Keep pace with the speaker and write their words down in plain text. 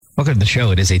Welcome to the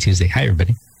show. It is a Tuesday. Hi,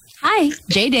 everybody. Hi,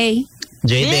 J-Day.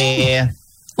 J-Day.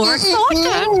 We're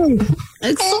excited.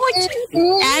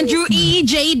 Andrew E.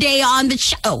 J-Day on the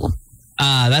show.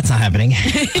 That's not happening.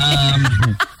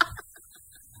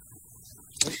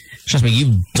 Trust me,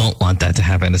 you don't want that to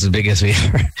happen. As big as we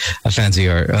are, fans we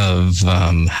are of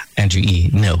Andrew E.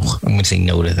 No, I'm going to say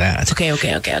no to that. Okay. How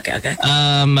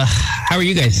are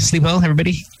you guys? Sleep well,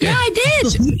 everybody? Yeah, I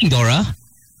did. Sleeping, Dora.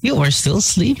 You are still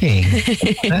sleeping.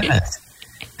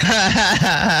 Our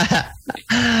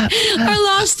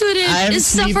law student is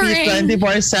suffering.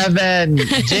 24/7.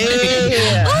 Jay.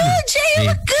 Oh, Jay, you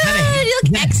look good. You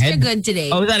look extra good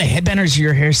today. Oh, is that a headband or is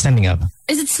your hair standing up?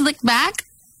 Is it slicked back?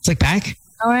 Slick back?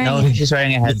 All right. No, she's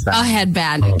wearing a headband. Oh,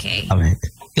 headband. Okay. All right.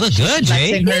 You look good,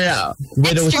 Jay. Extra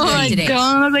good today.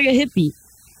 God, I look like a hippie.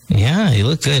 Yeah, you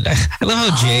look good. I love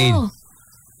how Jay. Oh.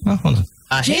 Oh, hold on.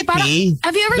 Jay, parang,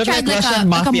 have you ever Look tried like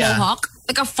like a mohawk?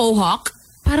 Like a faux hawk?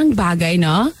 Parang bagay,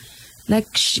 no? Like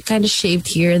kind of shaved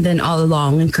here and then all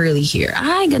along and curly here.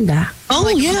 Ay, ganda. Oh,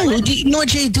 like, yeah. You know what,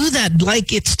 Jay? Do that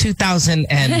like it's 2010.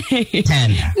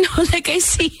 No, like I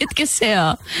see it kasi.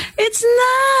 It's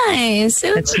nice.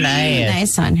 It's nice.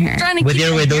 Nice on her. Trying to With keep your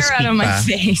the widow's hair out of peak my pa.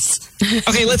 face.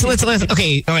 Okay, let's.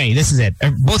 Okay, this is it.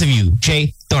 Both of you,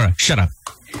 Jay, Dora, shut up.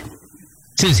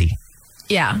 Susie,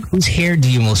 Yeah. whose hair do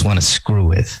you most want to screw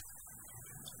with?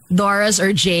 Dora's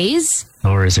or Jay's?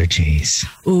 Dora's or Jay's?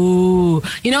 Ooh.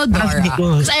 You know Dora.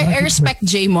 'Cause I respect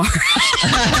Jay more.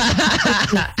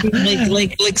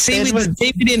 like say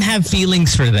we didn't have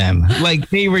feelings for them. Like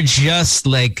they were just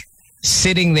like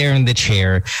sitting there in the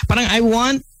chair. But I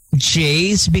want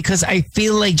Jay's because I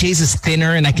feel like Jay's is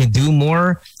thinner and I can do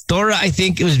more. Dora, I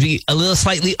think it would be a little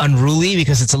slightly unruly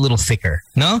because it's a little thicker.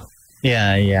 No?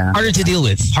 Yeah. Harder to deal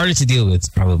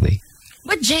with, probably.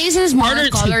 But Jay's is more Harder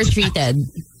to- color treated.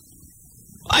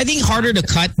 I think harder to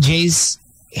cut Jay's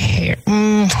hair.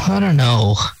 I don't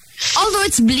know. Although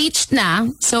it's bleached na,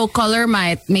 so color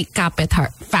might make cap it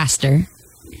faster.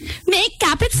 Make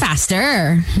cap it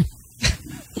faster.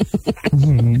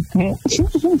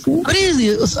 What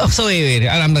is so wait.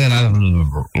 I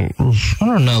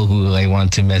don't know who I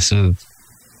want to mess with.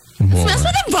 more. Mess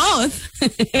with them both.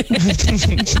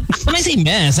 When I say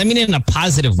mess, I mean in a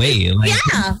positive way. Like,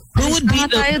 Yeah. Who would be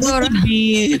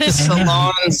the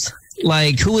salons?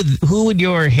 Like who would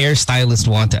your hairstylist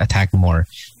want to attack more?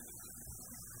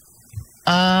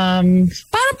 Parang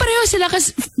pareho sila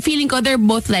kasi feeling ko they're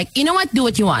both like, you know what, do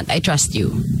what you want. I trust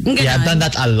you. Yeah, I've done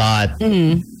that a lot.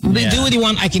 They do what you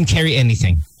want. I can carry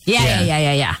anything. Yeah.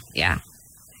 Yeah.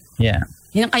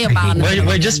 Yun ang kayo pa.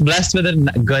 We're just blessed with a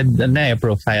good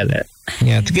profile.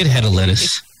 Yeah, it's a good head of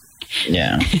lettuce.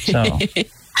 Yeah. So.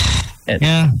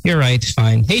 Yeah, you're right.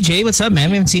 Fine. Hey Jay, what's up, man?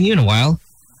 We haven't seen you in a while.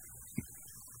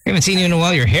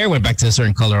 Your hair went back to a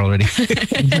certain color already.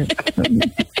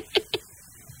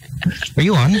 Are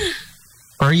you on?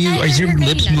 Are you? Is your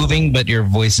lips moving, but your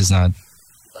voice is not?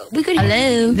 We could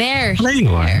hello. There. There you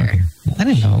are. I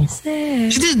didn't know.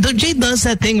 Jay does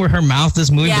that thing where her mouth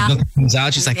is moving, but nothing comes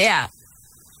out. She's like, Yeah.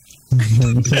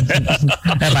 Am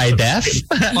I deaf?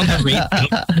 on the radio.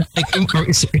 Like,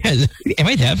 am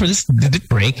I deaf? Or did it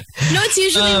break? No, it's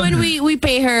usually when we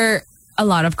pay her a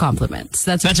lot of compliments.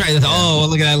 That's right. Oh,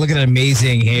 look at that! Look at that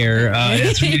amazing hair.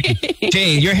 That's really,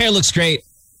 Jay, your hair looks great.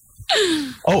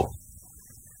 Oh.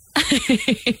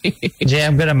 Jay,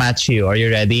 I'm gonna match you. Are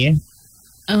you ready?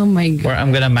 Oh my god. Or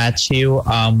I'm gonna match you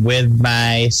with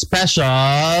my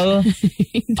special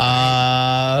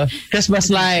Christmas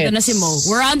lights.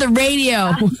 We're on the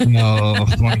radio. No, oh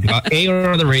my God. A,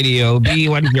 we're on the radio. B,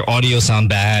 why did your audio sound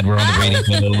bad? We're on the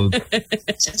radio.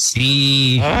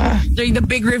 C. During the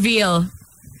big reveal.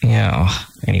 Yeah.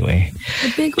 Anyway.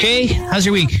 Jay, how's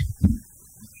your week?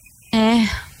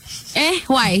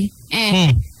 Why?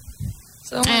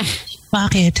 So,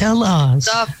 Bakit? Tell us.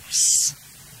 stops.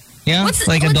 Yeah,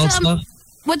 like adult stuff?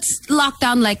 What's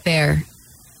lockdown like there?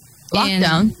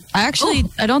 Lockdown? I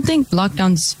don't think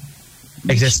lockdown's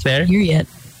Exists there? here yet.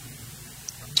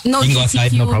 No You can go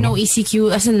outside, no ECQ, problem. no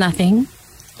ECQ, as in nothing.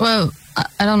 Well,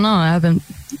 I don't know. I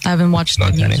haven't watched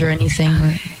the news or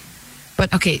anything.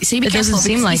 But Okay, so you be it careful doesn't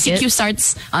seem because like ECQ it.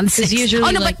 starts on the 6th. usually,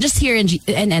 Oh no, like- but just here in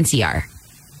NCR.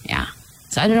 Yeah.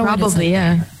 So I don't know. what it's Probably, like.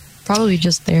 yeah. Probably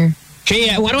just there.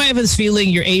 Jay, why do I have this feeling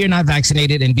you're not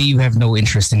vaccinated and B, you have no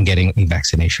interest in getting a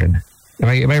vaccination? Am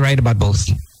I right about both?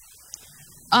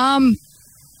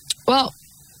 Well,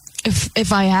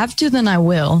 if I have to, then I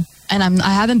will. And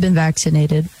I haven't been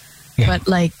vaccinated, but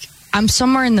like I'm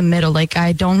somewhere in the middle. Like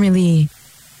I don't really.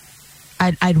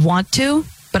 I'd want to,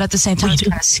 but at the same time, it's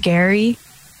kind of scary.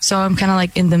 So I'm kind of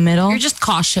like in the middle. You're just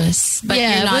cautious, but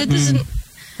yeah, you're not. but it doesn't.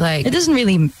 Like, It doesn't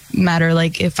really matter.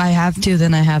 Like, if I have to,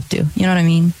 then I have to. You know what I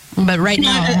mean? But right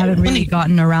now, I haven't really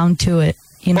gotten around to it.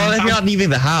 You know? Well, if you're not leaving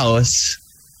the house.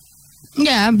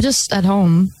 Yeah, I'm just at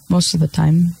home most of the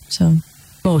time. So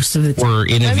most of the time. Or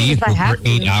in a I mean, if vehicle I have for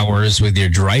 8 to. hours with your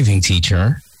driving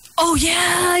teacher. Oh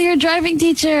yeah, you're a driving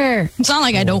teacher. it's not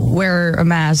like I don't wear a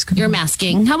mask. You're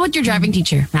masking. How about your driving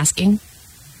teacher? Masking?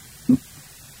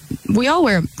 We all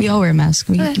wear masks.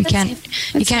 We That's can't.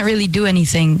 safe. You can't really do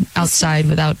anything outside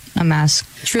without a mask.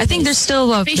 True. I think there's still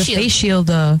the Face face shield.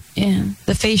 shield. Yeah.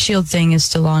 The face shield thing is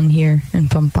still on here in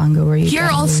Pampanga. Where you Here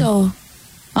gotta wear- also.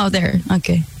 Oh, there.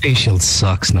 Okay. Face shield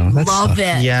sucks, no? That Love sucks.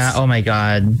 it. Yeah, oh my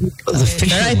God. The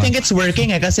face But I shield think it's working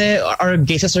kasi our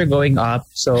cases are going up.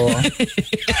 So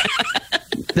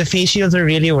the face shields are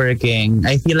really working.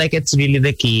 I feel like it's really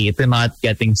the key to not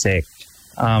getting sick.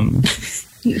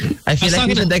 I feel like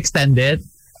we should extend it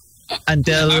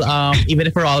until even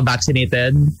if we're all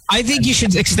vaccinated. I think you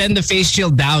should extend the face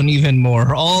shield down even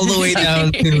more, all the way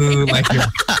down to like your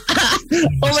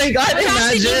Oh my God,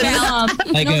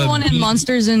 imagine. like you know the a one in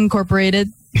Monsters Incorporated?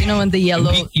 You know, in the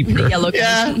yellow, beekeeper. the yellow.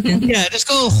 Yeah. yeah. Just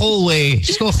go whole way.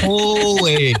 Just go whole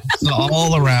way, so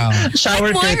all around.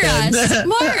 Shower curtains.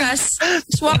 Moira's.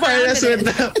 Swap Moira's with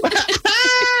them.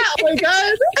 Oh my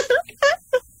God.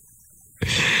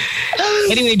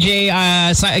 Anyway, Jay,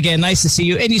 again, nice to see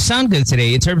you. And you sound good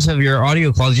today in terms of your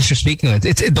audio quality, just for speaking with.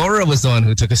 It's Dora was the one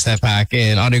who took a step back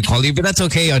in audio quality, but that's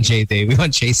okay on Jay Day. We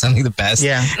want Jay sounding the best.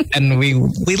 Yeah. And we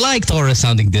like Dora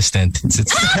sounding distant. It's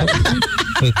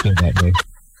good that way.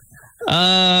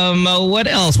 What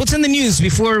else? What's in the news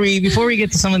before we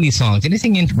get to some of these songs?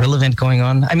 Anything relevant going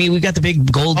on? I mean, we got the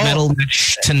big gold medal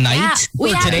match tonight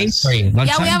we or have- today. Sorry, Yeah,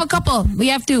 lunchtime? we have a couple. We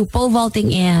have two: pole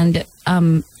vaulting and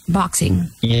boxing.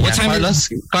 Yeah, What time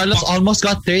Carlos almost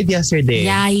got third yesterday.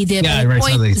 Yeah, he did. Yeah, Like right,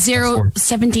 so they-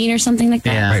 0.017 or something like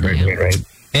that. Yeah. Right.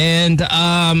 And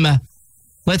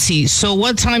let's see. So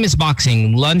what time is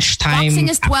boxing? Lunchtime. Boxing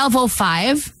is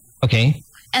 12:05, okay.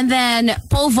 and then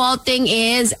pole vaulting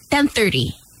is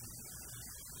 10:30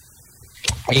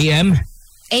 AM.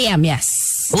 a.m.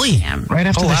 Yes. Oi, AM. right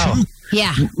after Oh, the wow. show.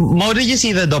 Yeah. Mo, did you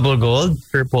see the double gold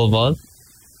for pole vault?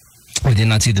 I did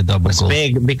not see the double goal.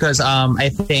 Big because I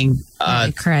think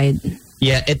I cried.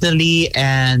 yeah, Italy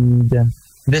and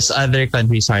this other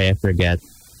country, sorry, I forget.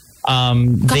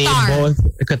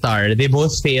 Qatar. They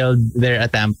both failed their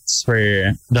attempts for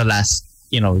the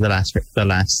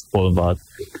last pole vault.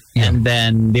 Yeah. And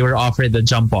then they were offered the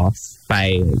jump off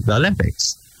by the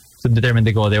Olympics to determine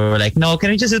the goal. They were like, no,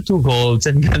 can we just do 2 golds?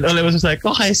 And Canolo was just like,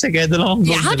 okay, sige, dalawang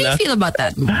Yeah, gold how do you nila. feel about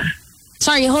that?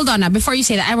 Sorry, hold on now. Before you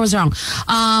say that, I was wrong.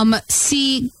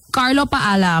 Si Carlo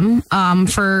Paalam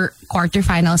for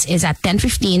quarterfinals is at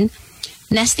 10:15.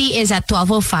 Nesty is at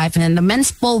 12:05, and then the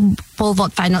men's pole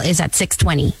vault final is at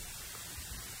 6:20.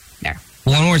 There.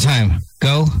 One more time.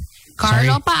 Go.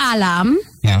 Carlo Sorry. Paalam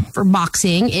Yeah. for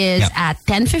boxing is at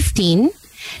 10:15.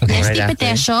 Okay. Nesty Right after.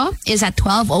 Petesio is at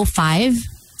 12:05,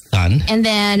 Done. and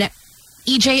then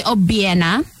EJ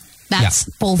Obiena, that's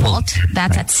pole vault,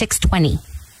 that's at 6:20.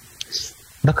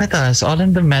 Look at us, all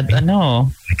in the medal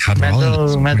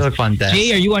contest.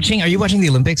 Jay, are you watching the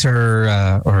Olympics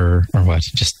or what?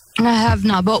 Just I have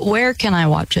not, but where can I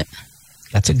watch it?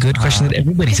 that's a good question that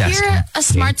everybody's If asking. you're a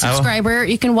smart Oh. subscriber,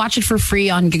 you can watch it for free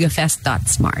on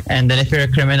gigafest.smart. And then if you're a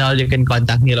criminal, you can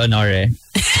contact Neil Honore.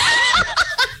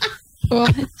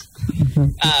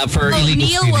 For Oh, illegal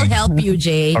Neil will streaming. help you,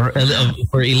 Jay. Or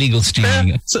for illegal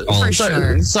streaming. For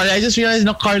sure. Sorry, I just realized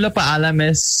no, Carlo Paalam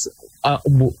is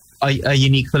a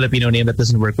unique Filipino name that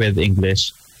doesn't work with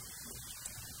English.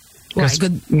 Why? 'Cause-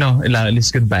 Good. No, at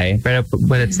least goodbye.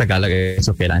 But it's Tagalog, it's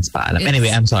okay lang, it's Paalam. It's-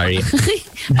 Anyway, I'm sorry.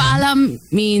 Paalam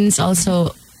means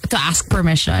also to ask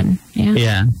permission. Yeah.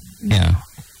 Yeah. Yeah.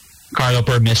 Carlo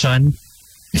Permission.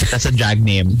 That's a drag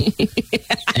name.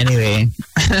 Anyway,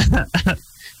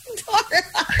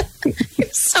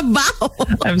 Sabaw.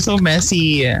 I'm so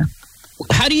messy.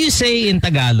 How do you say in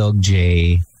Tagalog,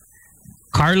 Jay?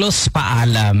 Carlos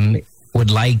Paalam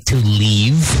would like to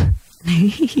leave.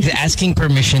 He's asking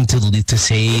permission to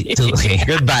say okay.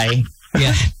 Goodbye.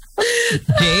 Yeah.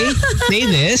 Jay, say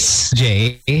this,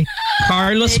 Jay.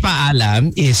 Carlos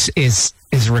Paalam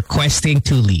is requesting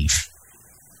to leave.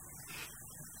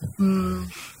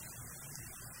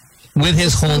 With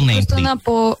his whole name, Gusto please. na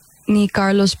po ni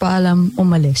Carlos Paalam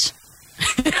umalis.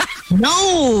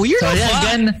 No, you're Sorry not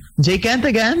again. Jay Kent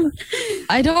again?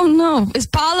 I don't know. Is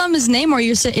Paalam his name, or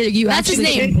you say you That's his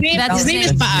actually? name. That's His his name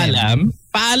is name. Paalam.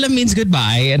 Paalam means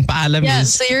goodbye, and Paalam Yeah,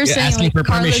 is so you're saying asking like for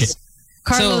permission.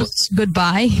 Carlos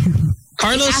goodbye.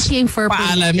 Carlos asking for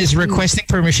Paalam is requesting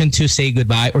permission to say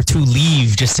goodbye or to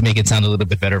leave, just to make it sound a little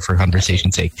bit better for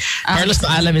conversation's sake. Carlos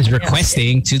Paalam is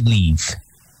requesting to leave.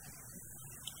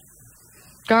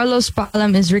 Carlos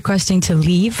Paalam is requesting to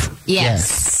leave.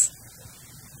 Yes.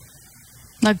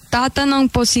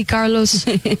 Nagtatanong po si Carlos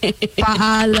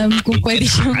Paalam kung pwede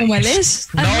siyang umalis.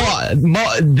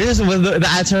 This was the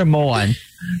answer mo one.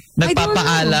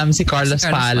 Nagpapaalam si Carlos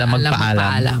Paalam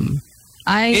magpaalam.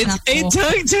 Ay, It's a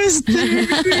tongue twister.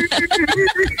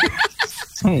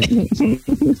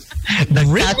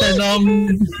 Nagtatanong.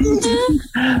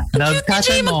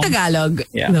 Jay mag-Tagalog.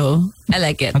 Yeah. No, I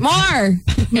like it. More.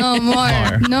 no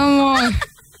more. No more.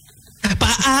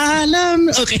 Paalam.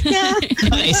 Okay.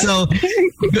 Okay, so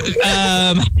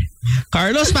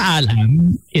Carlos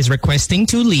Paalam is requesting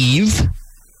to leave.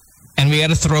 And we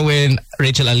gotta throw in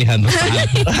Rachel Alejandro Paalam.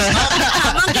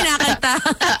 Habang kinakanta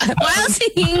while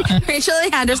singing Rachel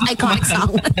Alejandro's iconic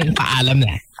song. Paalam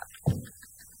na.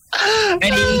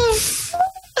 Ready?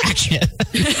 Action.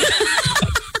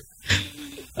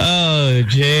 Oh,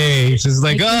 Jay. She's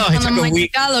like, I took a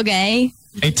week. Tagalog, eh?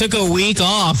 I took a week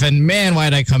off, and man,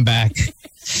 why'd I come back?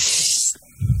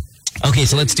 Okay,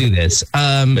 so let's do this.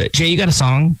 Jay, you got a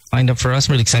song lined up for us?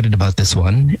 I'm really excited about this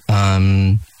one.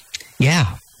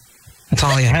 Yeah, that's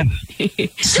all I have.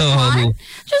 Just one.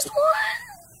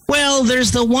 Well,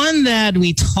 there's the one that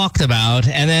we talked about,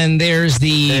 and then there's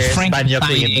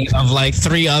Frankensteining of like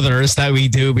 3 others that we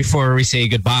do before we say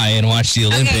goodbye and watch the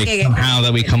Olympics somehow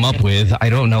that we come up with. I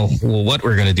don't know what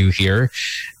we're going to do here.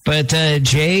 But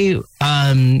Jay,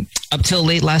 up till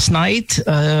late last night,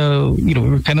 we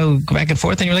were kind of back and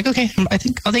forth, and you're like, okay, I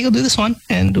think I'll do this one,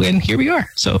 and here we are.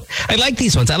 So I like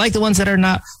these ones. I like the ones that are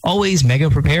not always mega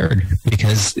prepared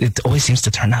because it always seems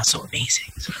to turn out so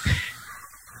amazing. So,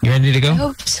 you ready to go? I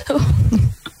hope so.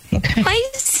 Okay.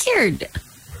 I'm scared.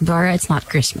 Dora, it's not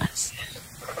Christmas.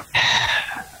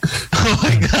 Oh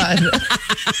my God.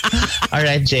 All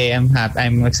right, Jay, I'm happy.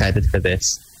 I'm excited for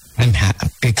this. I'm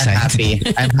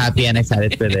excited. I'm happy and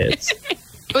excited for this.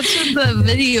 What's with the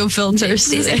video filters?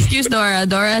 Please excuse Dora.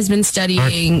 Dora has been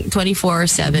studying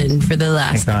 24/7 for the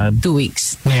last 2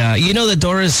 weeks. Yeah, you know that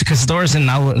Dora's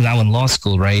now in law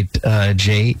school, right,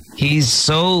 Jay? He's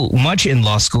so much in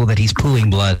law school that he's pooing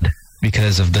blood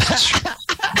because of the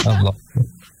of law.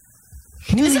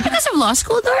 Is it because of law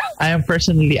school, Dora? I am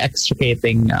personally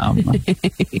extricating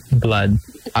blood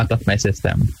out of my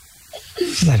system.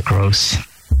 Isn't that gross?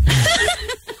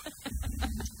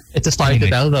 It's a story to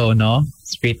tell, though, no?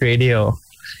 Street radio.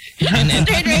 And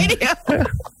Straight radio.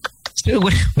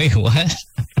 Wait, what?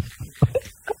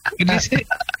 What did you say?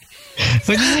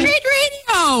 Straight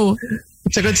radio.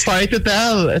 It's a good story to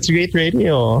tell. It's great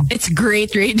radio. It's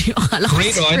great radio.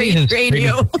 Great Straight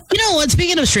radio. You know what?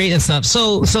 Speaking of straight and stuff,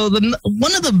 so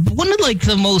one of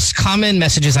the most common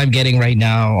messages I'm getting right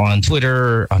now on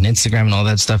Twitter, on Instagram, and all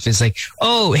that stuff is like,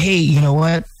 oh, hey, you know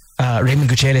what? Raymond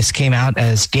Gutierrez came out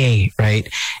as gay, right?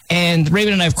 And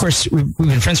Raymond and I, of course, we've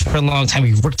been friends for a long time.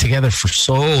 We've worked together for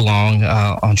so long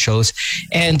on shows.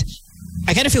 And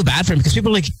I kind of feel bad for him because people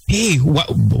are like, hey,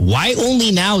 why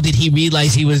only now did he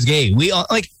realize he was gay? We all,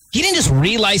 like, he didn't just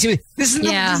realize he was,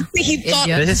 he thought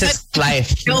this is his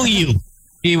life. Tell you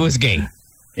he was gay.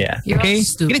 Yeah. You're Okay? He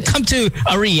stupid. didn't come to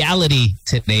a reality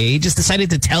today. He just decided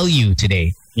to tell you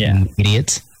today. Yeah.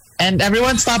 Idiots. And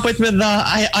everyone stop it with the,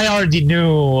 I already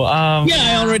knew.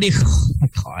 I already, oh my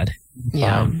God.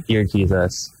 Yeah. Dear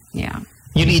Jesus. Yeah.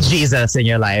 You need Jesus in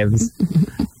your lives.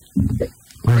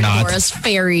 We're not. Dora's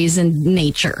fairies and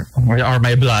nature. Or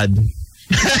my blood.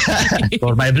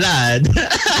 Or my blood.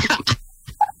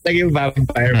 Like yung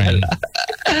vampire. Right.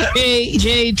 Hey,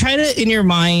 Jay, try to, in your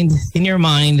mind,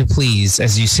 please,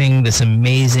 as you sing this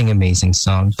amazing, amazing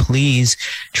song, please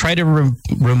try to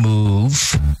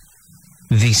remove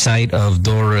the sight of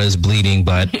Dora's bleeding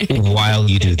butt while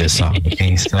you do this song.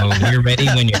 Okay, so we're ready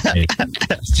when you're ready.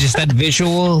 Just that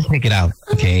visual, take it out.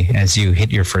 Okay, as you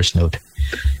hit your first note.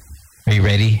 Are you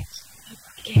ready?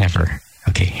 Never.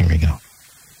 Okay, here we go.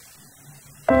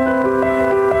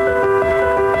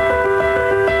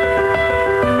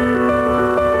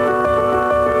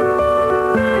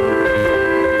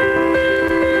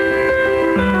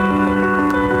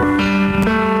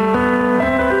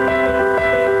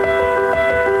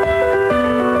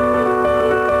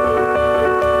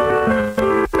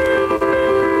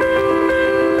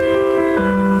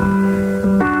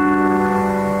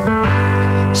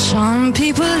 Some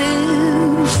people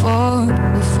live for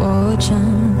the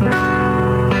fortune.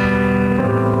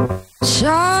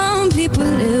 Some people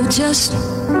live just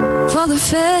for the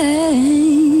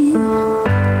fame.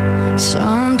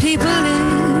 Some people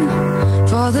live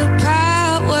for the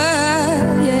power,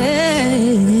 yeah.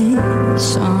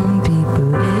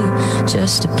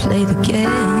 play the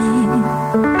game.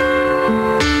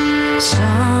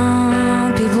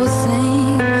 Some people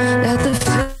think that the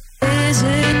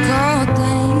physical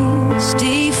things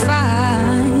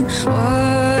define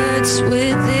what's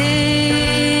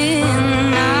within.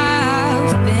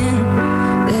 I've been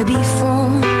there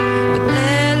before, but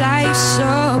their life's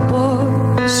so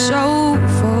bored, so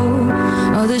full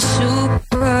of the superficial.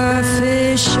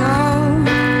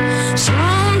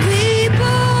 Some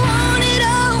people want it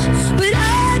all, but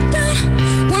I don't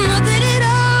want nothing at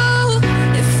all.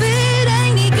 If it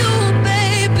ain't you,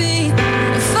 baby,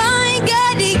 if I ain't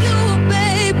got you,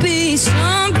 baby.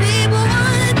 Some people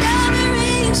want diamond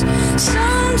rings,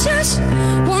 some just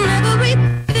want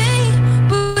everything,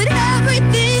 but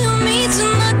everything means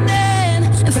nothing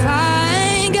if I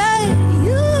ain't got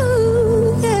you.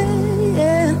 Yeah,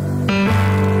 yeah.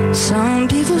 Some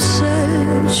people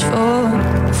search for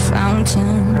a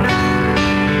fountain,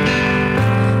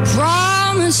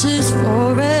 promises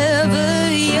forever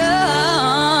young.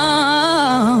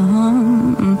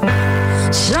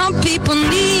 Some people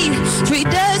need 3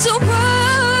 days of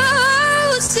roses,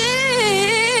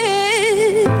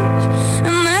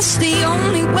 and that's the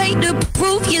only way to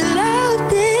prove you love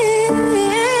them.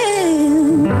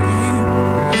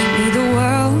 Leave the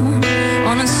world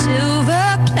on a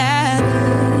silver platter,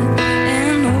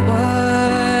 and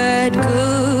what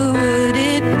good would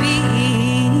it be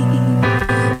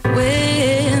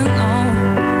with no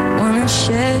one to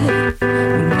share,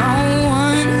 no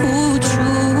one who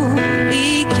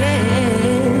truly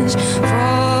cares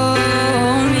for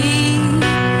me?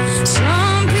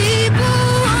 Some people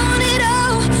want it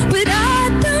all, but I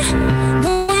don't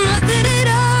want nothing at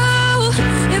all.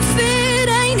 If it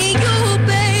ain't you,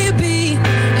 baby,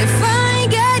 if I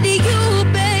ain't got you,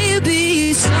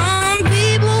 baby. Some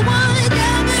people want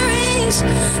diamond rings,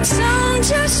 some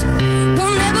just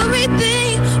want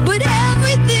everything, but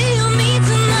everything means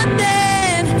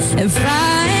nothing if I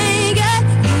ain't got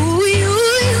you, you,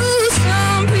 you.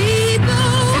 Some people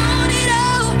want it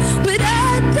all, but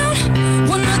I don't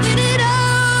want nothing at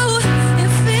all.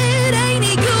 If it ain't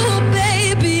you,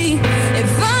 baby,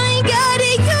 if I ain't got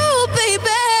you,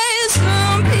 baby.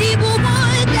 Some people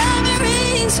want diamond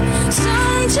rings,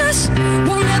 some just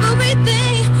want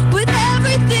everything, but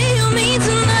everything means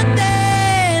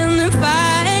nothing if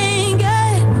I ain't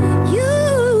got you.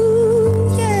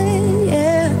 Yeah,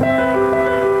 yeah.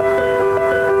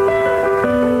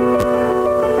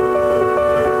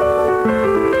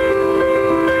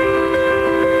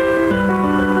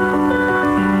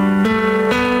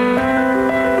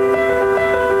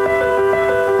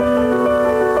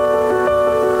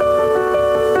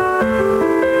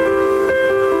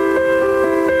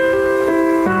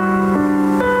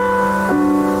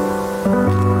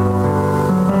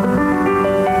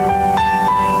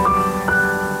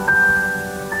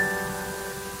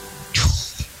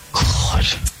 God.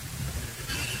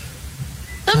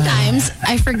 Sometimes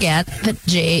I forget that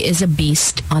Jay is a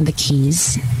beast on the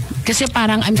keys. Kasi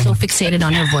parang I'm so fixated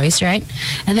on her voice, right?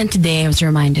 And then today I was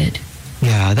reminded.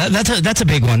 Yeah, that's a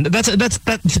big one. That's a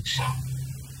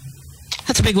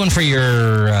big one for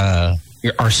your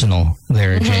arsenal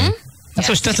there, Jane. That's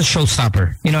a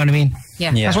showstopper. You know what I mean?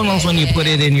 Yeah. Yeah. That's one of those when you put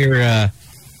it in your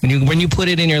when you put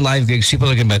it in your live gigs, people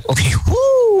are gonna be like, okay,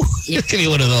 whoo, it's gonna be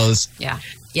one of those. Yeah.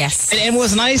 Yes. And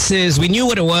what's nice is we knew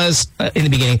what it was in the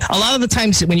beginning. A lot of the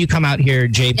times when you come out here,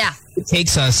 Jay, it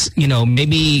takes us,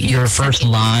 maybe your first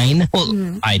line.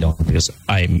 Well, I don't because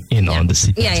I'm on the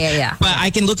sequence. Yeah. But I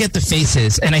can look at the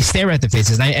faces and I stare at the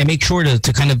faces and I make sure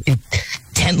to kind of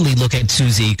intently look at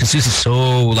Susie because Susie's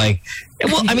so like.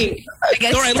 Well, I mean, I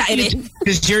get excited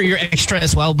because you're extra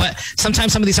as well. But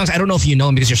sometimes some of these songs, I don't know if you know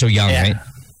them because you're so young, right?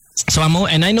 So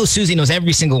and I know Susie knows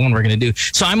every single one we're gonna do.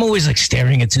 So I'm always like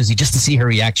staring at Susie just to see her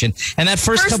reaction. And that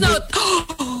first couple, note.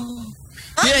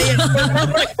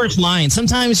 like first line.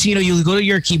 Sometimes you go to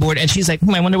your keyboard and she's like,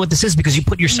 I wonder what this is because you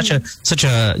put such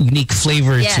a unique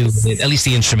flavor to it, at least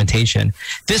the instrumentation.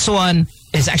 This one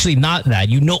is actually not that.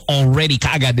 You know already,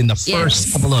 kagad in the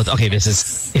first couple of okay, this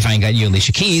is If I Ain't Got You,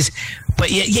 Alicia Keys.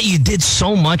 But yet you did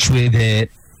so much with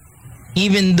it.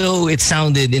 Even though it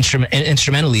sounded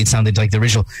instrumentally, it sounded like the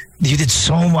original. You did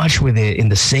so much with it in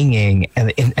the singing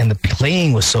and the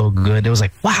playing was so good. It was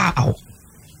like, wow,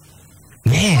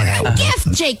 man, a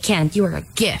gift, Jake Kent. You are a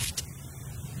gift.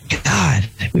 God,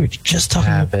 we were just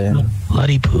talking about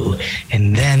Bloody Poo,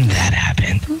 and then that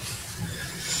happened.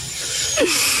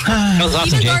 That was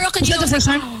awesome, Jay. Was that the first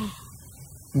time?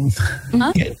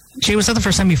 Huh? Yeah. Jay, was that the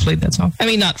first time you played that song? I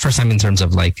mean, not first time in terms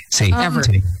of like, say, ever,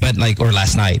 but like, or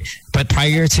last night. But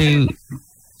prior to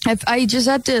I just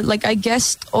had to, like, I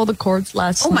guessed all the chords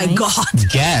last Oh my night. God.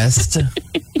 Guessed.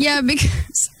 Yeah,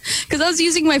 because I was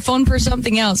using my phone for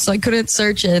something else, so I couldn't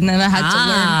search it, and then I had to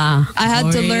learn. I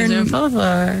had to learn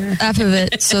half of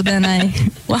it. So then I.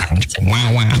 Wow,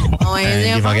 wow. Ay,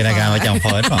 hindi mo ginagamit yung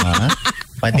phone mo, ha?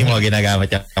 Ba't di mo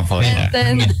ginagamit yung phone mo?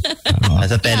 Then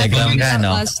Nasa Telegram ka,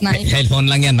 no? last night. Cellphone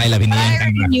lang yan, may labi I niya yung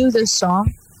already camera. knew this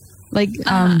song. Like,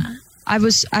 I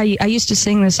used to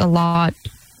sing this a lot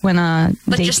when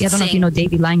But Dave, just I don't know if you sing. know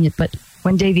Davey Langit, but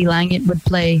when Davey Langit would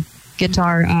play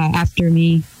guitar after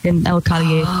me in El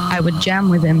Calle, I would jam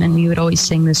with him, and we would always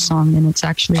sing this song. And it's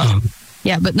actually,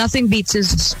 yeah, but nothing beats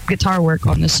his guitar work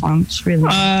on this song. It's really.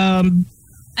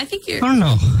 I think you're. I don't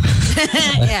know.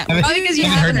 Yeah. Probably because you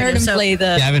haven't haven't heard heard him it, so- play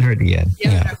the. I haven't heard it yet. You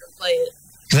haven't Yeah. heard him play it.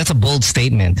 'Cause that's a bold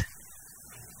statement.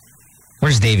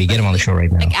 Where's Davey? Get him on the show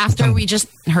right now. Like after we just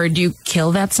heard you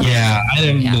kill that song. Yeah, I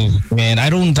didn't. Man, I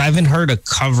haven't heard a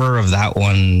cover of that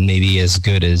one maybe as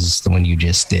good as the one you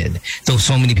just did. Though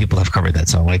so many people have covered that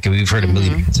song. Like we've heard a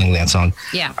million people sing that song.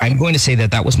 Yeah. I'm going to say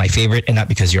that was my favorite, and not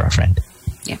because you're our friend.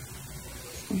 Yeah.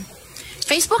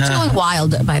 Facebook's going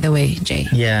wild, by the way, Jay.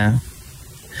 Yeah.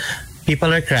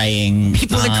 People are crying.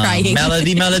 People are crying.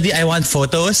 Melody, I want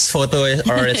photos.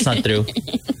 Or it's not true.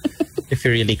 If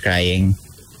you're really crying.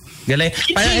 Galing.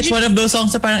 Parang it's one of those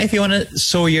songs that parang if you want to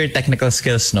show your technical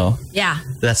skills, no? Yeah.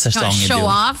 That's the song you Show do.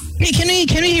 off. Hey, can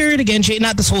we hear it again, Jay?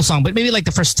 Not this whole song, but maybe like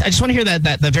the first. I just want to hear the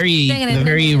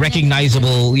very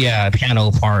recognizable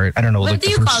piano part. I don't know. What like do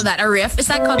you the call that? A riff? Is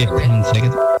that called a riff? 15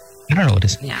 seconds. I don't know what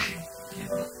it is. Yeah.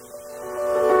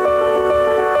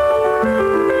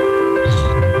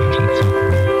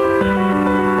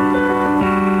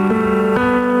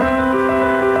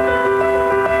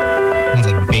 Sounds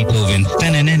like Beethoven.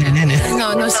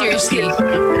 No, seriously.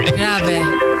 Grabe.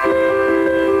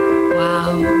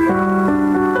 Wow.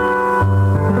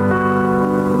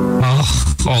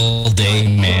 Oh, all day,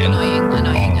 man.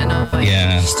 Annoying.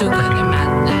 Yeah. She's too good. I'm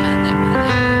mad.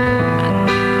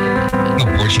 How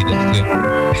bored she looks too.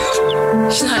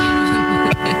 She's not even.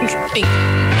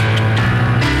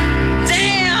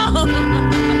 Damn!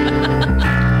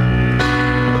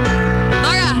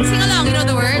 Laura, sing along. You know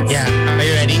the words? Yeah. Are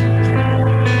you ready?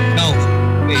 No.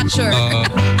 Wait, Not sure.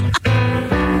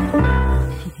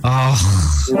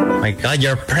 Oh my God,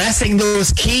 you're pressing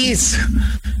those keys.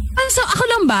 So ako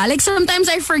lang ba? Like sometimes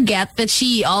I forget that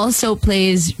she also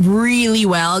plays really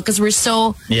well because we're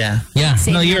so Yeah. yeah.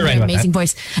 same No, you're and right an about amazing that.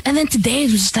 voice. And then today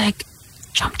it was just like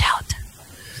jumped out.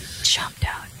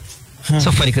 So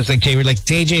funny because like Jay, we're like,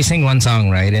 JJ sing one song,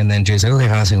 right? And then Jay's like, okay,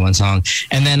 I'll sing one song.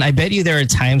 And then I bet you there are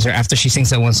times where after she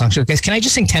sings that one song, she's like, guys, can I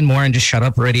just sing 10 more and just shut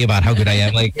up already about how good I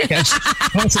am? Like,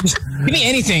 just give me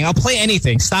anything. I'll play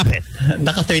anything. Stop it.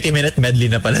 Naka 30-minute medley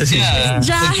na pala si Yeah.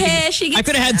 Jahe, she I gets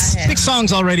could have had 6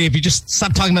 songs already if you just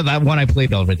stopped talking about that one I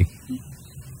played already.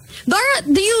 Dora,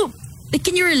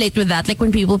 can you relate with that? Like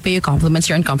when people pay you compliments,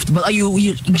 you're uncomfortable. Are you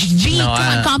too much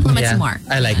compliments yeah, more?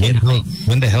 I like it.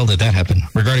 When the hell did that happen?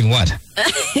 Regarding what?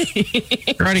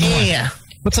 Regarding what? Yeah.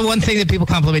 What's the one thing that people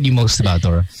compliment you most about,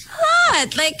 Dora?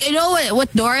 What? Like, you know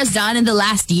what Dora's done in the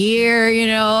last year, you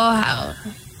know, how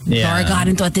Yeah. Dora got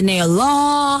into Ateneo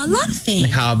Law, a lot of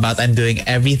things. How about I'm doing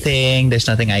everything? There's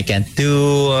nothing I can't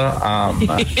do.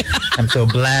 I'm so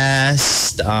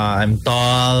blessed. I'm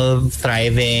tall,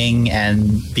 thriving,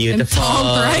 and beautiful.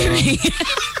 Tall, thriving.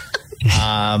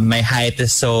 My height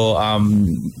is so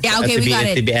Yeah, okay, to we be, got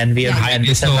it. to be envious Yeah. Height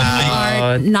is so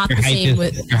Are not the same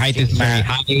with. Your height is very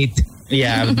height.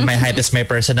 yeah, my height is my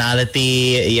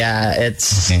personality. Yeah,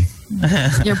 it's Okay.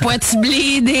 Your puwet's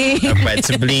bleeding. my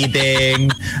it's bleeding.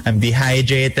 I'm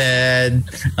dehydrated.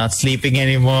 Not sleeping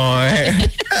anymore.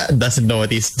 Doesn't know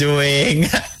what he's doing.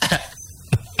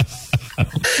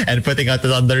 And putting out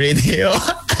it on the radio.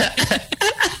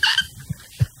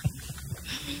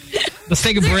 Let's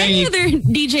take a Is there any break. other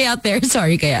DJ out there,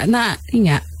 sorry kaya, na, yun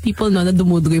nga, people know na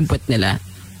dumudugo yung puwet nila?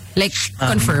 Like,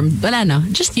 confirmed. Wala na.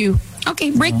 Just you.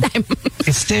 Okay, break time.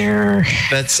 Is there?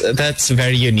 That's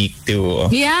very unique too.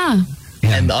 Yeah.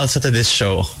 And also to this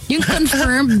show. Yung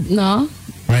confirmed, no?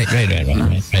 Right.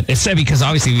 It's sad because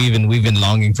obviously we've been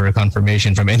longing for a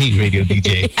confirmation from any radio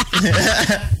DJ.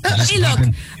 Hey, look.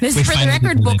 This We is for the finally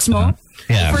record did books it, mo.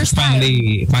 Yeah, First time.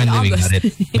 finally we got it.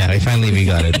 Yeah, finally we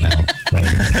got it now.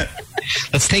 Right.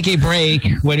 Let's take a break.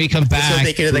 When we come So back,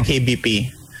 take it to the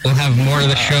KBP. we'll have more of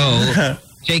the show.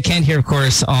 Jay Kent here, of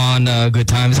course, on Good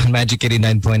Times on Magic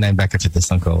 89.9. Back after this,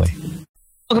 don't go away.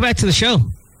 Welcome back to the show.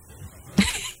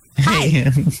 Hey.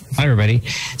 Hi, everybody.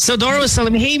 So Dora was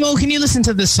telling me, hey, Mo, can you listen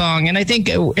to this song? And I think,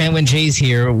 and when Jay's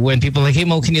here, when people are like, hey,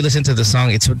 Mo, can you listen to the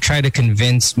song? It's try to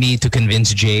convince me to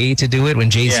convince Jay to do it. When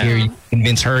Jay's Yeah. here, you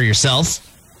convince her yourself.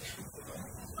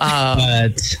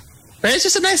 But it's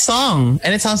just a nice song,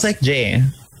 and it sounds like Jay.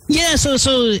 Yeah, so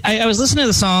I was listening to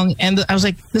the song and I was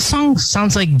like, this song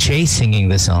sounds like Jay singing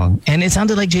the song, and it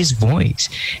sounded like Jay's voice.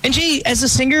 And Jay, as a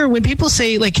singer, when people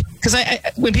say like, because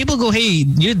when people go, hey,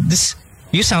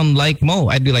 you sound like Mo,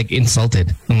 I'd be like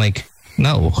insulted. I'm like,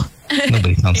 no,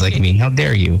 nobody sounds like me. How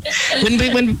dare you?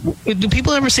 When do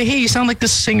people ever say, hey, you sound like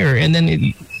this singer, and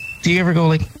then do you ever go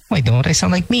like, why don't I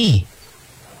sound like me?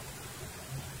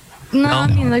 No, I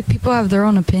mean, like, people have their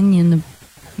own opinion,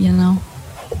 you know.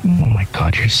 Oh my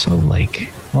God, you're so like,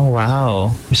 Oh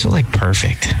wow. you're so like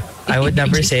perfect. I would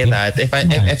never say that.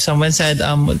 If someone said,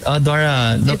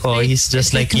 Dora, Loco, he's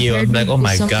just like you, I'm like, oh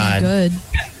my God. Good,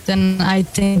 then I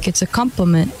think it's a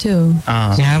compliment too.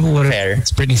 Yeah, but what fair.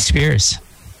 It's Britney Spears.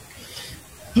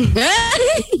 Yeah,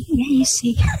 you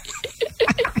see.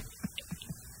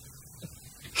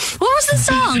 What was the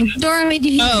song? Dora made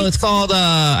you. Oh, it's called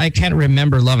I Can't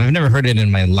Remember Love. I've never heard it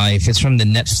in my life. It's from the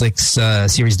Netflix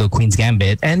series The Queen's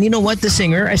Gambit. And you know what? The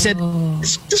singer, I said,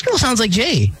 this girl sounds like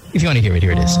Jay. If you want to hear it,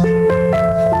 here it is.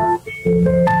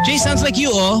 Jay sounds like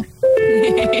you, oh.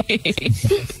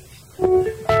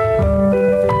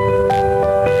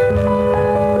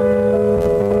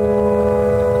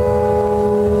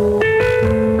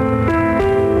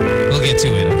 We'll get to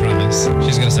it, I promise.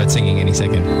 She's going to start singing any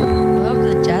second. I love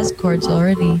the jazz chords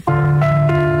already.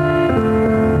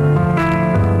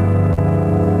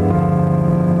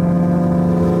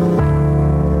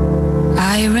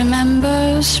 I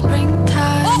remember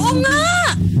springtime. Oo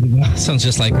nga! Sounds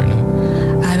just like her now.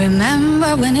 I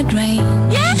remember when it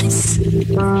rained. Yes!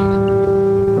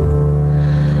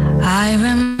 I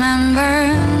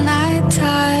remember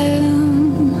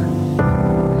nighttime.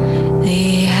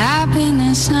 The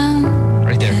happiness and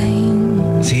Right there.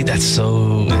 pain. See, that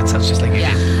sounds just like you.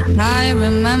 I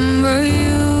remember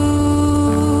you,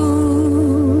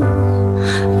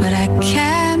 but I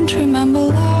can't remember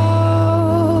love.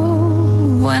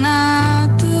 When I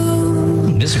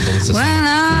do, Miserable is this. when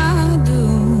I do,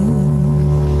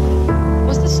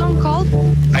 What's the song called?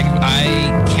 I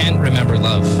can't remember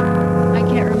love. I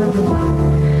can't remember.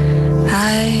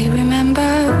 I remember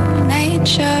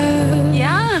nature.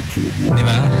 Yeah.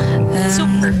 Diba?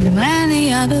 And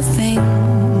many other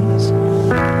things.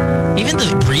 Even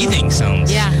the breathing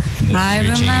sounds. Yeah. I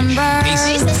weird change. remember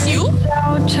Is this you?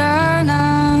 turn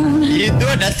on. You do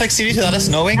a Netflix series without us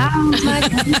knowing?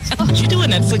 Did you do a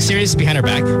Netflix series behind her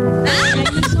back?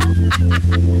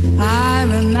 I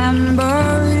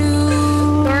remember you.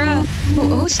 Dora,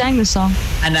 who sang the song?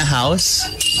 And a house.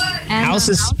 House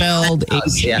is spelled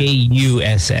House, yeah.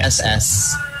 Hauss.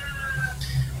 SS.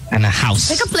 And a house.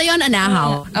 Like a play on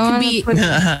Anahaw. Could be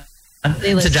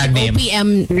It's a drag name.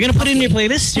 OPM. You're gonna put it in your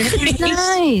playlist?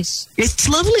 Nice. It's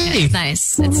lovely.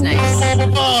 Nice. It's nice.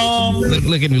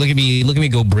 Look at me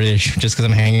go British just because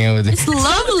I'm hanging out with It's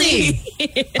lovely.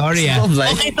 Sorry, ah. Lovely.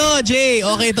 Okay to, Jay.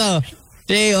 Okay to.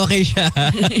 Jay, okay siya.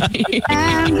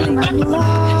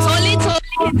 Solid.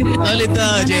 Solid to,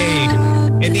 Jay.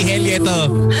 Eddie Helye to.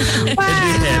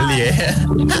 Hell yeah.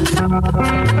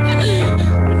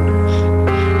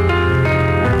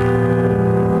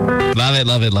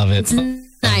 Love it.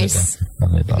 Nice.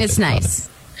 Love it. It's nice.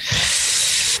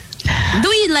 Do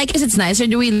we like it because it's nice, or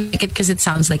do we like it because it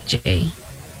sounds like Jay?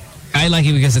 I like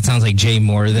it because it sounds like Jay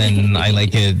more than I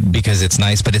like it because it's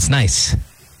nice, but it's nice.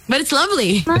 But it's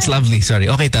lovely. It's lovely. Sorry.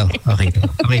 Okay to. Okay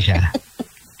siya.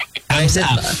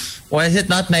 Why is it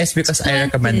not nice? Because I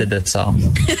recommended the song.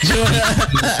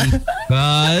 Because...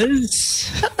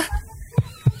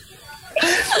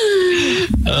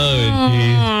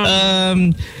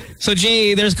 geez. So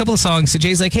Jay, there's a couple of songs. So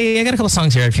Jay's like, hey, I got a couple of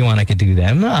songs here. If you want, I could do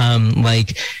them.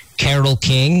 Like Carole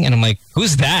King. And I'm like,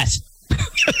 who's that? Yeah,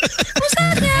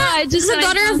 I just This is the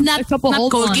daughter of Nat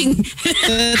Cole King.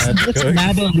 That's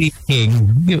Natalie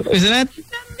King. Isn't that?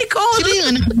 Nicole.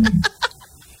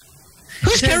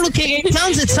 Who's Carole King? It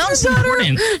sounds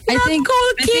important. I think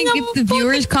if the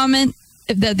viewers comment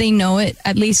that they know it,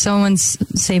 at least someone's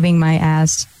saving my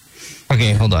ass.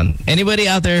 Okay, hold on. Anybody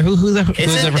out there who's ever heard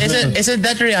of Isn't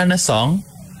that Rihanna's song?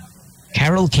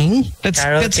 Carole King? That's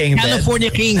King,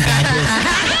 California King.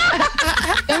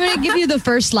 I'm going to give you the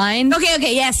first line.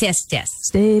 Okay. Yes.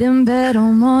 Stayed in bed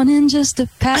all morning just to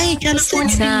pass the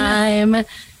Time.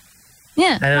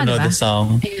 Yeah. I don't know the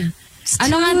song.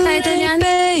 Ano nga ang title niyan?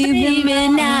 Baby,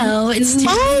 now it's time.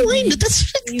 Oh, wait,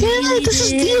 this is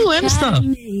DOM stuff.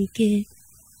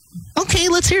 Okay,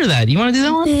 let's hear that. You want to do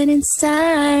that one? It's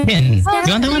time. Ken, you want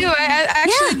that one? I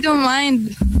actually don't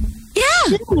mind.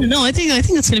 Yeah. No, I think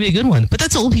that's gonna be a good one. But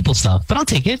that's old people stuff. But I'll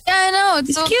take it. Yeah, I know.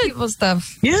 It's old people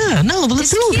stuff. Yeah, no, but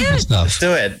let's do old people stuff.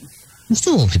 Do it. Let's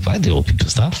do old people. I do old people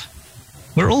stuff.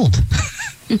 We're old.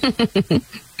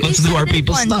 Let's do our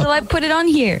people So stuff. I put it on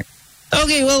here.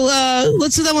 Okay, well,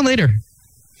 let's do that one later.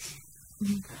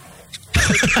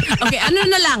 Okay, ano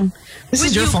na lang? This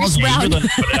is With your you, fault. Chris Jay. Brown.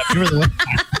 You're the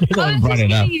one who brought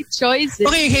it up. Choices.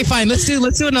 Okay, fine. Let's do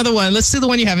another one. Let's do the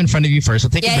one you have in front of you first.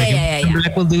 We'll take a break. Yeah. And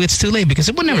Black will do It's Too Late because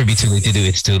it will never be too late to do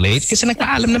It's Too Late. Kasi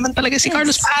nagpaalam naman talaga si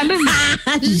Carlos paalam.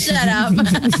 Shut up.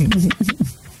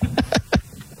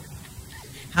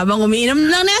 Habang umiinom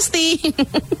ng Nesty.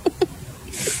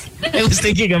 I was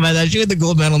thinking about that. She had the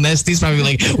gold medal. Nesty's probably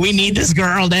like, we need this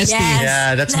girl, Nesty. Yes.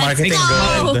 Yeah, that's Let's marketing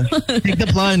go. good. Take the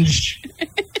plunge.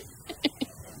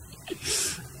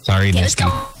 Sorry, Let's Nesty. go.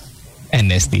 And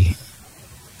Nesty.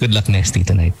 Good luck, Nesty,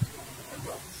 tonight.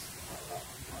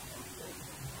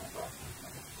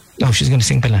 Oh, she's gonna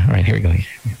sing pala. All right, here we go.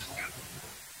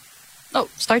 Oh,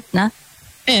 start na.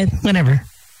 Whenever.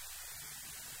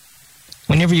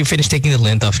 Whenever you finish taking the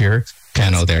lint off your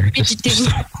piano there. Just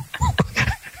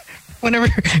whenever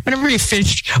you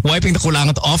finish wiping the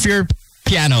kulangot off your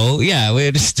piano, yeah, we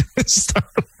just start.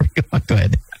 Go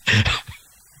ahead.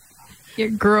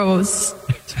 You're gross.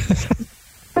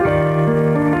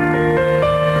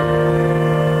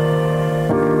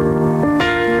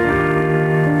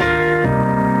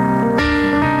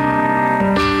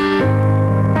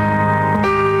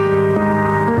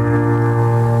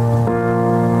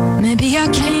 Maybe I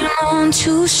came on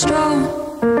too strong.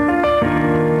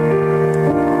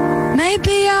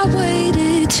 Maybe I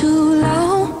waited too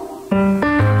long.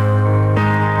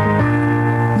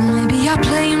 Maybe I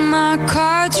played my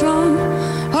cards wrong.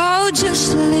 Oh,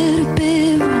 just a little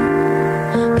bit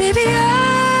wrong. Baby, I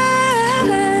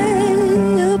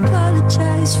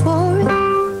apologize for it.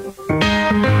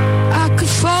 I could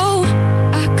fall,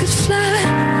 I could fly.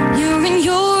 You're in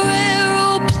your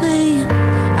aeroplane.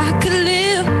 I could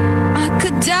live, I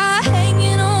could die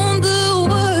hanging on the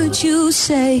words you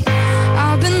say.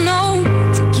 I've been known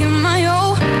to give my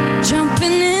all,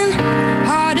 jumping in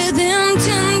harder than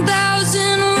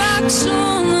 10,000 rocks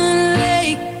on the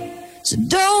lake. So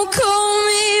don't call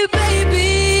me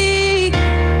baby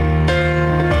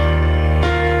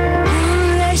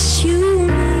unless you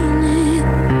mean it.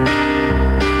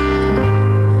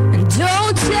 And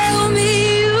don't tell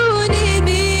me you need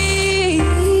me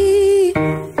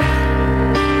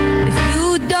if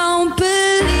you don't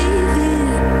believe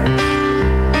it.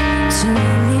 So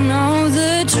let me know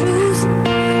the truth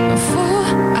before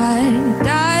I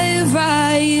dive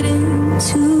right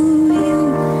into you.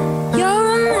 You're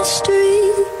a mystery.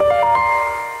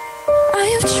 I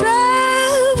have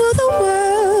traveled the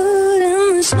world and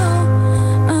there's no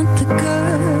other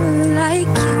girl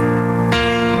like you.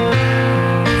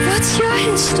 What's your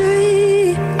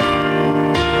history?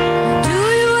 Do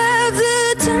you have the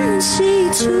tendency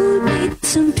to lead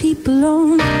some people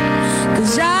on?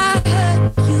 'Cause I heard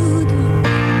you do.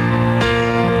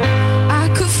 I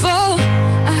could fall,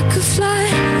 I could fly.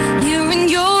 You're in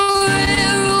your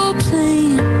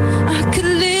aeroplane. I could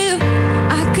live,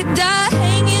 I could die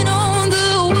hanging on the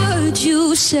words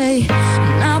you say.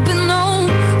 And I've been known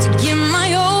to give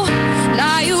my all,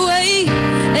 lie awake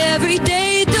every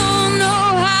day. Don't know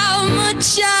how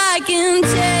much I can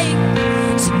take.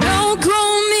 So don't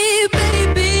call me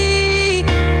baby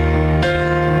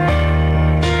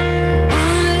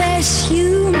unless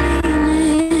you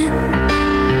mean it.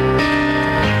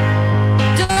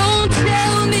 Don't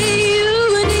tell me you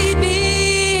need me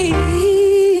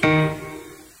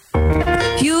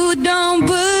if you don't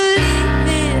believe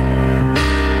it.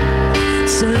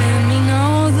 So let me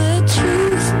know the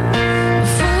truth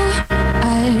before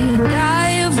I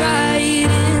dive right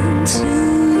into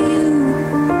you.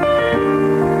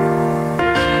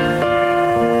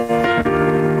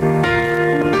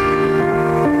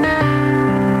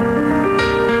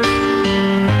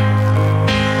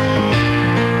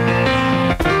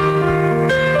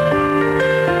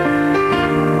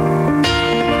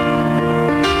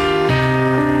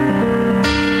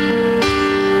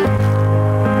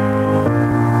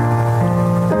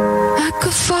 I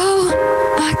could fall,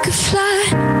 I could fly.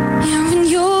 You're in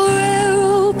your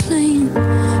aeroplane.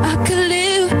 I could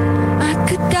live, I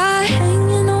could die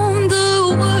hanging on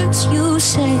the words you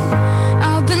say.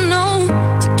 I've been known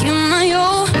to give my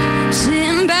all,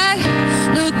 sitting back,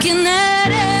 looking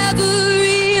at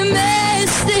every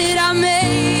mess that I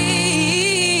made.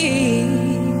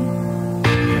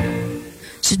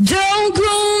 So don't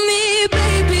call me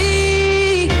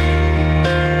baby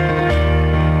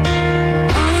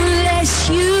unless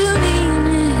you mean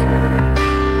it.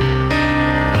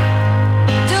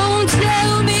 Don't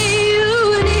tell me you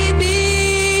need me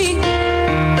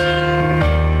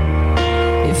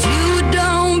if you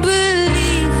don't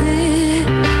believe it.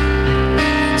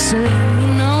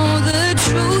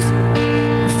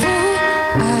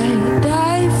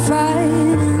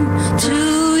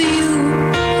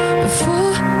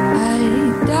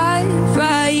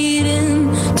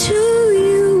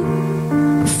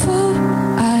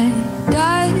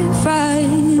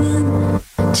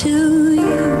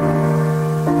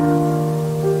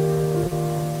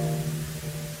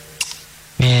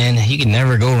 you can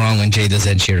never go wrong when Jay does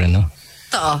Ed Sheeran, no?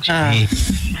 Totoo. Hey,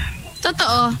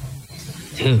 Totoo.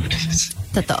 dude,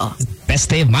 Totoo. best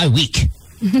day of my week,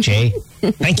 Jay.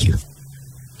 Thank you.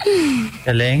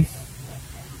 Galing.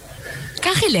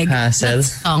 Kakilig. Hassle. That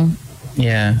song.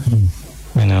 Yeah.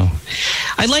 I know.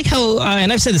 I like how,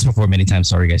 and I've said this before many times,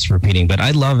 sorry guys for repeating, but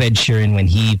I love Ed Sheeran when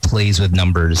he plays with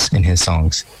numbers in his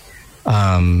songs.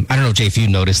 I don't know, Jay, if you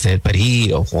noticed it, but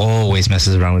he always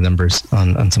messes around with numbers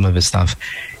on some of his stuff.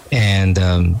 And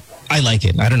I like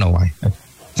it. I don't know why.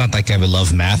 It's not like I would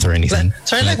love math or anything.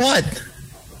 Sorry, like what?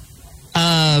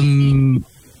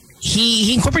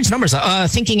 He incorporates numbers.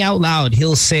 Thinking out loud,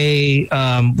 he'll say,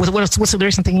 what's the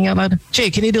lyrics on Thinking Out Loud?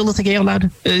 Jay, can you do a little thinking out loud?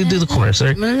 Do the chorus.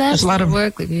 Or, there's a lot of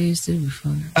work like I used to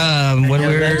before. when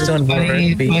we're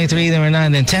 23, then we're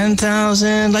 9, then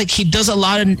 10,000. Like he does a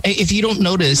lot of. If you don't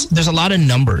notice, there's a lot of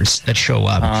numbers that show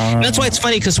up. And that's why it's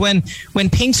funny because when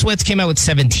Pink Sweats came out with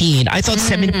 17, I thought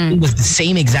 17 was the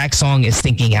same exact song as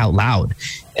Thinking Out Loud.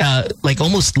 Like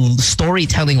almost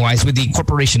storytelling wise with the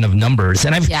incorporation of numbers.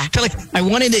 And I feel like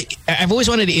I've always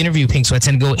wanted to interview Pink Sweats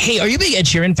and go, hey, are you a big Ed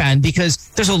Sheeran fan? Because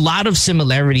there's a lot of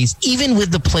similarities, even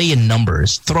with the play in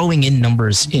numbers, throwing in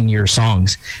numbers in your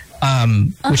songs,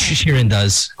 which Sheeran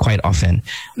does quite often.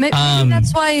 Maybe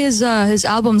that's why his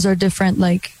albums are different.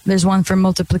 Like there's one for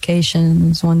multiplication,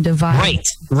 there's one divide.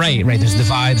 Right. There's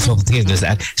divide, there's multiplication, there's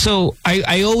that. So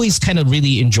I always kind of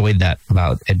really enjoyed that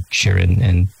about Ed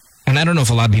Sheeran. And I don't know if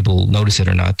a lot of people notice it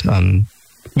or not.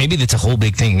 Maybe that's a whole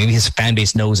big thing. Maybe his fan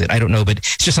base knows it. I don't know, but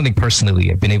it's just something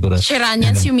personally I've been able to...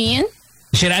 Shiranians, you mean?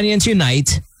 Shiranians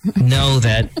unite know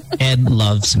that Ed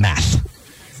loves math.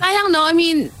 Sayang, no? I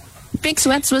mean, Pink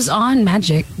Sweats was on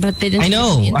Magic, but they didn't do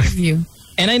the interview.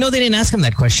 And I know they didn't ask him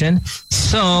that question.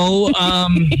 So,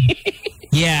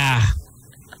 yeah.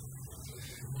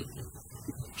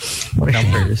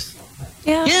 Numbers.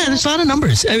 Yeah, there's a lot of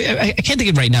numbers. I can't think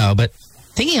of it right now, but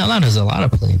Thinking Out Loud has a lot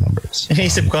of play numbers.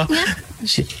 Naisip ko,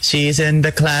 she's in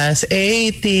the class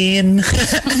 18.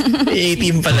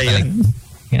 18 pala yun.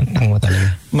 Yan, tangwa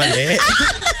talaga. Mali.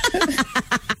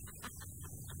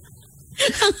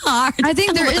 I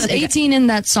think there is 18 in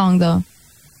that song though.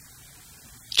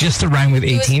 Just to rhyme with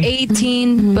 18?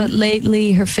 18, but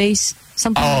lately her face,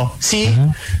 something. Oh, see?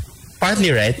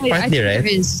 Partly right. Wait, Partly right.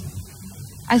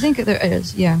 I think there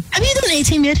is, yeah. Have you done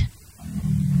 18 yet?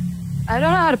 I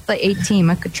don't know how to play 18.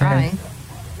 I could try.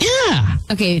 Yeah.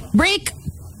 Okay, break.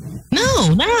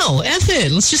 No, F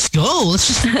it. Let's just go. Let's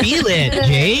just feel it,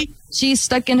 Jay. She's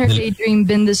stuck in her daydream,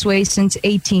 been this way since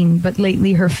 18, but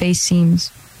lately her face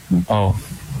seems. Oh.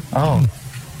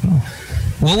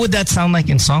 What would that sound like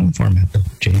in song format, though,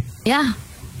 Jay? Yeah.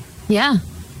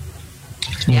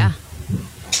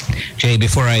 Jay,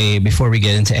 before we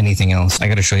get into anything else, I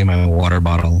got to show you my water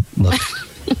bottle. Look.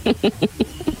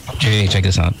 Jay, check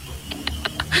this out.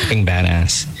 Fucking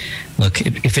badass. Look,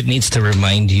 if it needs to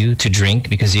remind you to drink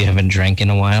because you haven't drank in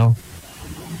a while.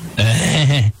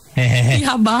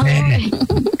 Yabang.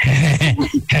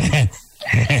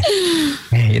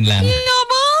 Yun lang.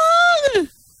 Yabang.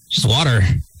 Just water.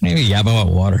 Maybe yabang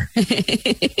about water.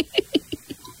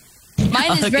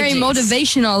 Mine is very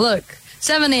motivational. Look,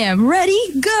 7 a.m. Ready?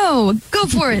 Go. Go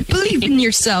for it. Believe in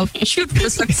yourself. Shoot for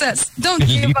success. Don't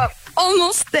give up.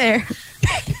 Almost there.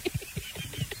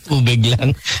 Tubig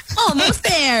lang. Almost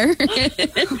there. You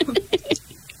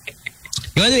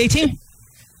want to do 18?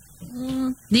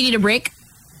 Do you need a break?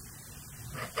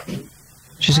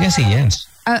 She's going to say yes.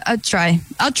 I'll try.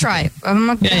 I'm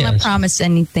not going to promise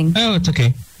anything. Oh, it's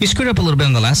okay. You screwed up a little bit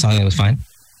on the last song. It was fine.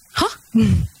 Huh?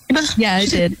 Yeah, I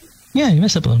did. Yeah, you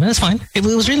messed up a little bit. That's fine. It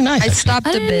was really nice. I stopped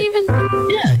a bit.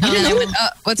 Yeah, you didn't know it.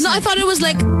 What's I thought it was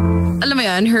like, alam mo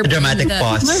yun, her Dramatic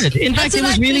pause. In fact, it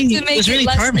was really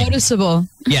less charming. Noticeable.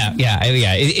 Yeah.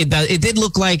 It did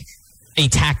look like a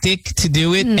tactic to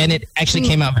do it, and it actually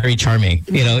came out very charming.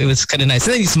 You know, it was kind of nice.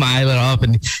 And then you smile it off,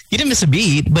 and you didn't miss a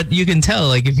beat, but you can tell,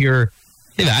 like, if you're...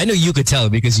 I know you could tell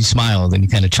because you smiled and you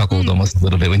kind of chuckled almost a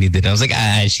little bit when you did it. I was like,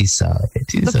 she's so...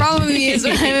 The problem is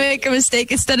when I make a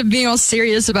mistake, instead of being all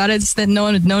serious about it, that no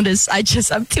one would notice,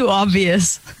 I'm too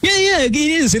obvious. Yeah, it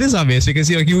is. It is obvious because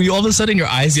you all of a sudden your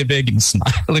eyes get big and you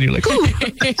smile and you're like, oh,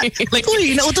 like, oh,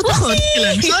 you know what to sorry.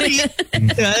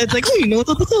 It's like, oh, you know what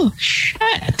to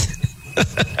shit.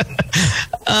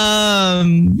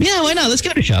 Yeah, why not? Let's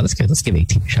give it a shot. Let's give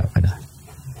 18 a shot. Why not?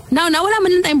 No, wala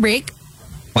man tayong break.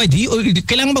 Why,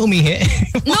 kailangan ba umihi?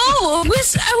 No,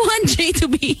 because I want Jay to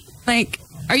be like,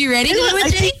 are you ready to do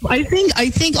it, Jay? I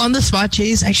think on the spot,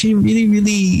 Jay is actually really,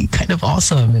 really kind of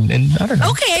awesome. And I don't know.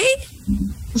 Okay.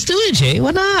 Let's do it, Jay.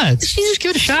 Why not? Just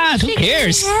give it a shot. Who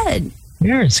cares?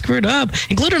 Yeah, screw it up.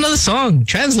 Include another song.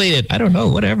 Translate it. I don't know.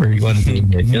 Whatever you want to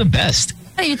do. You're the best.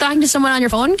 Are you talking to someone on your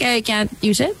phone? Okay, I can't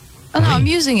use it. Oh, no, I'm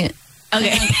using it.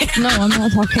 Okay. No, I'm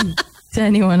not talking to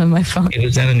anyone on my phone.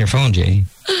 Who's that on your phone, Jay?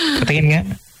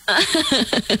 Patingin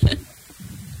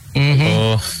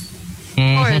nga.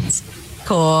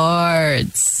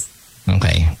 Chords.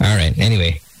 Okay. All right.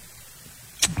 Anyway,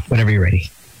 whenever you're ready.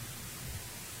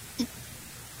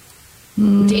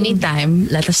 Do you need time?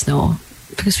 Let us know.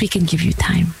 Because we can give you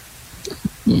time.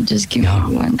 You just give me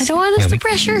one. I don't want us to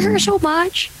pressure her so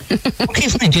much. Okay,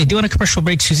 fine, Jay. Do you want a commercial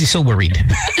break? Susie's so worried.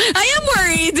 I am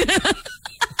worried.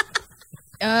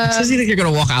 Susie, think you're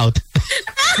going to walk out.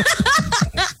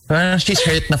 She's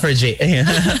hurt na for Jay.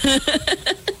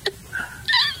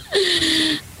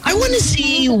 I want to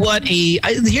see what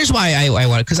here's why I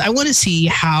want it, because I want to see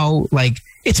how, like,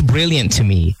 it's brilliant to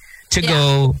me to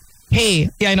go, hey,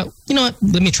 yeah, I know, you know what,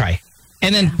 let me try.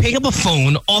 And then pick up a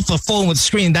phone off a phone with a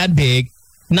screen that big,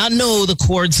 not know the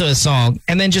chords of a song,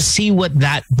 and then just see what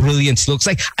that brilliance looks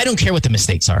like. I don't care what the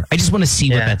mistakes are. I just want to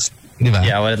see what that's,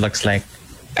 yeah, what it looks like.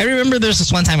 I remember there's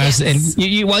this one time I was, and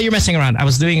while you're messing around, I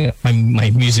was doing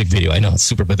my music video. I know it's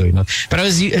super baduy, but I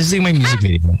was doing my music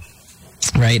video.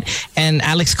 Right. And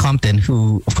Alex Compton,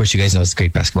 who, of course, you guys know is a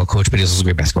great basketball coach, but he's also a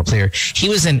great basketball player. He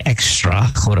was an extra,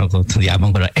 quote unquote,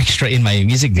 extra in my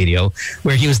music video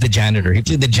where he was the janitor. He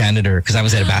played the janitor because I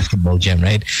was at a basketball gym,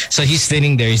 right? So he's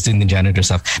sitting there, he's doing the janitor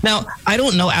stuff. Now, I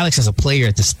don't know Alex as a player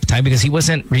at this time because he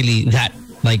wasn't really that,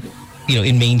 like, you know,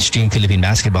 in mainstream Philippine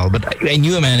basketball, but I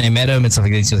knew him and I met him and stuff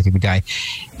like that. He's like a good guy.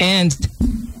 And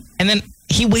then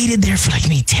he waited there for like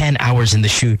maybe 10 hours in the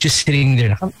shoot, just sitting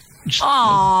there.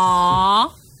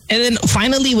 Aww. And then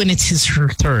finally, when it's his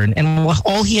turn, and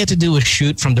all he had to do was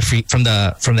shoot from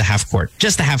the half court,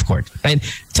 just the half court. Right?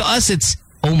 To us, it's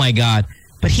oh my god.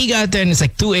 But he got there and it's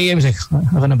like 2 a.m. He's like,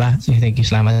 "Ako na ba? Thank you,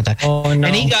 salamat." Oh no!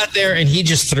 And he got there and he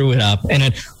just threw it up, and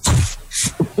then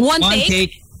one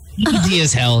take, easy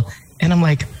as hell. And I'm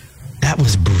like, that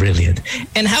was brilliant.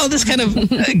 And how this kind of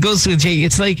goes with Jay,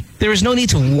 it's like there was no need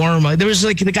to warm up. There was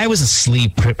like the guy was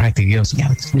asleep practically. I was like,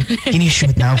 yeah, can you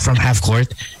shoot now from half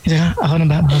court? He's like, ako na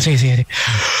ba? Sige.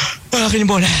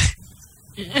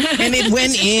 And it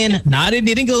went in. It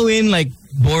didn't go in like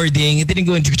boarding. It didn't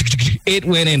go in. It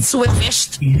went in.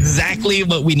 Swished. Exactly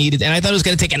what we needed. And I thought it was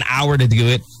going to take an hour to do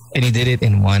it. And he did it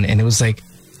in one. And it was like,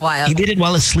 wild. He did it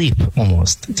while asleep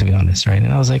almost, to be honest, right?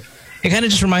 And I was like, it kind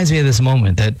of just reminds me of this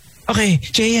moment that, okay,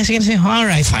 Jay, yes, you're going to say, all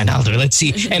right, fine, I'll do it. Let's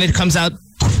see. And it comes out,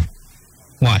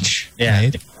 watch. Yeah.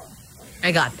 Right?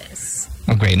 I got this.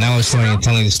 Oh, great. Now I was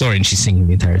telling the story and she's singing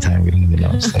the entire time. We didn't even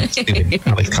know. So it's stupid.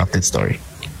 I like Compton's story.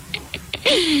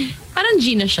 Parang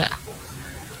Gina siya.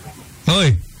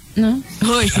 Hoy. No?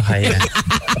 Hoy. Hoy.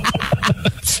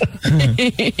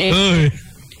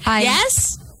 Hi.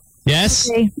 Yes? Yes?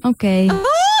 Okay.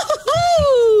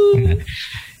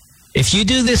 If you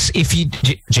do this,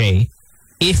 Jay,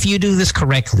 if you do this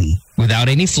correctly, without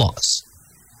any flaws,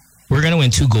 we're going to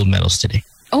win 2 gold medals today.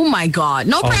 Oh my God.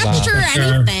 No pressure or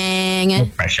anything. No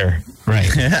pressure. Right.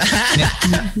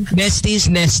 Nesty's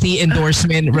Nesty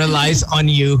endorsement relies on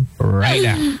you right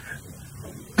now.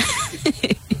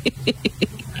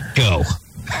 Go.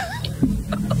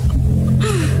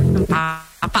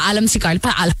 Paalam si Carl.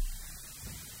 Paalam.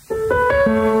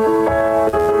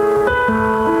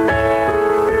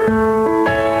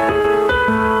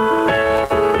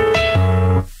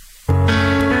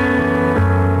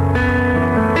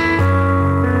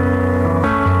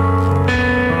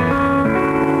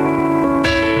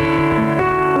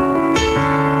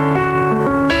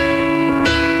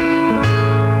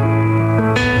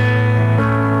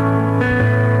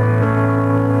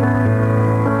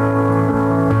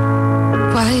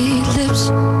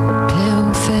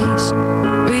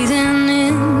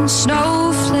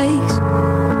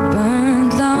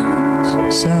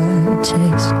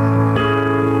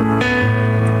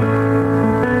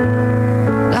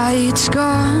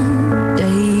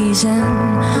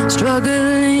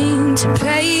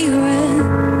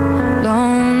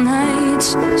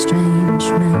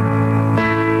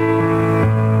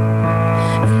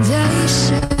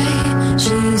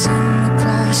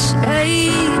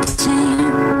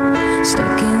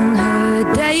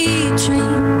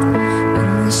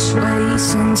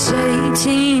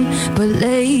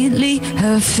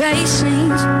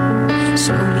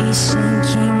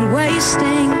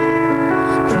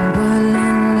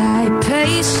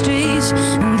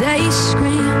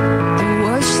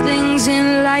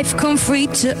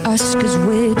 To us, cause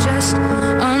we're just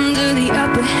under the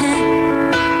upper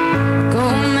hand. Go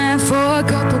mad for a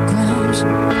couple grams.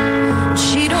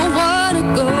 She don't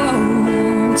wanna go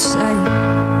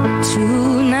outside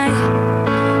tonight.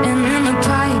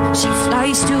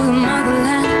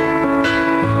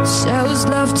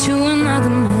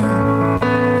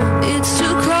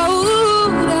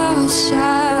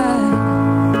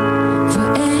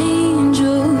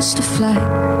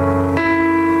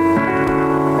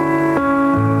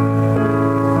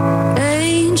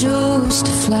 angels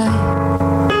to fly.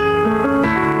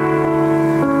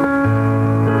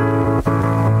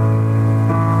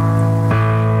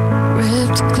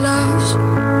 Ripped gloves,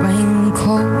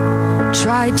 raincoat,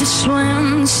 tried to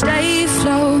swim, stay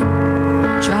afloat.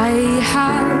 Dry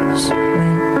house,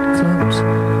 wet clothes.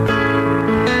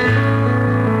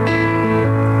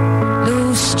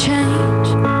 Loose change,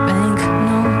 bank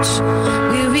notes,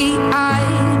 weary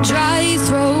eye, dry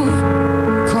throat.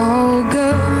 Call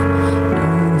girl,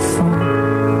 no phone.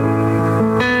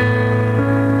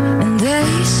 And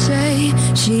they say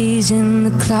she's in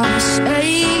the class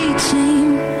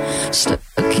 18, stuck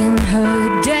in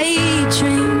her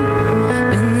daydream.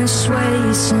 Been this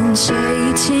way since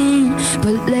 18,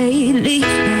 but lately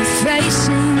her face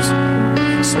seems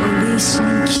slowly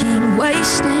sinking,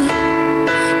 wasting,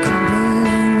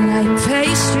 crumbling like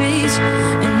pastries.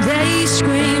 And they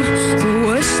scream the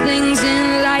worst things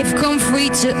in life come free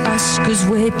to us, 'cause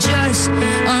we're just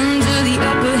under the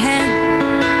upper hand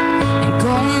and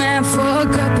go mad for a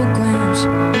couple grams.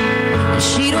 And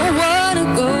she don't wanna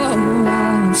go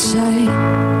outside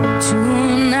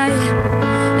tonight.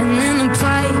 And in a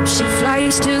pipe she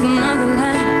flies to the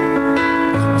motherland,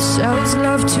 sells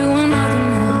love to another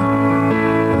man.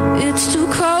 It's too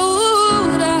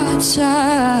cold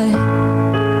outside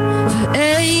for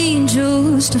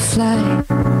angels to fly.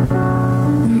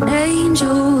 An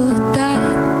angel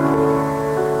died,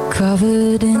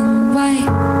 covered in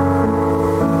white,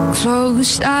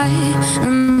 closed eye,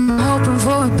 and hoping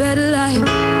for a better life.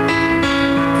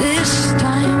 This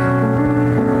time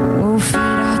we'll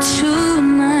fade out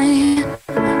tonight,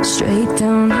 straight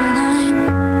down the line.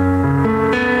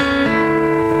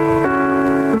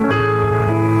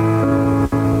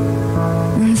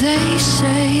 And they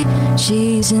say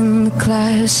she's in the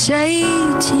class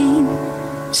 18,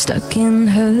 stuck in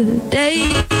her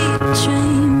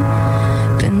daydream.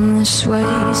 Been this way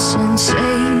since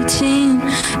 18,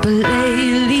 but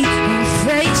lately her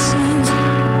face seems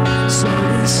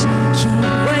slowly sinking,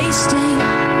 wasting,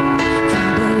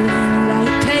 crumbling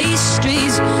like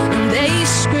pastries. And they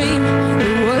scream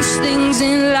the worst things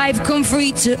in life come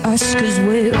free to us, 'cause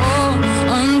we're all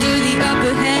under the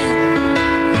upper hand.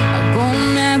 I'll go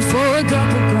mad for a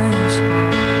couple grams.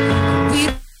 We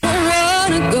don't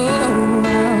wanna go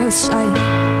outside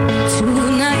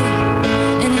tonight.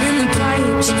 And in the pipe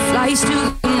she flies to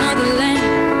another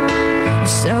land,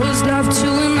 sells love to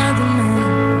another man.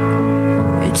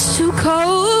 It's too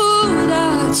cold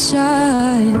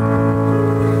outside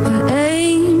for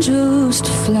angels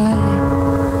to fly.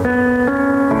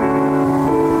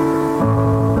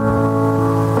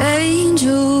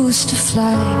 Angels to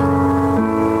fly.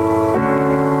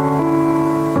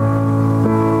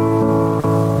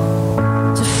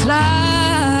 To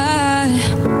fly,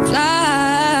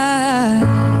 fly.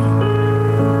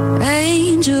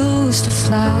 Angels to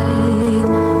fly,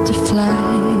 to fly,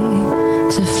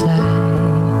 to fly.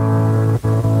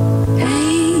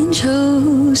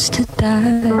 Angels to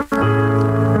die.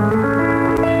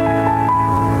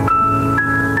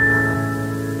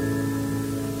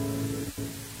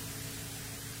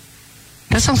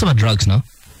 That sounds about drugs, no?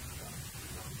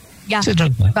 Yeah. It's a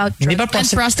drug. About Hindi ba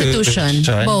drugs and prostitution.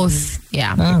 Both.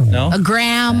 Yeah. Oh. No? A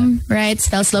gram, right?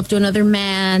 Sells love to another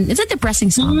man. It's a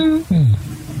depressing song.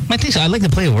 I think so. I like to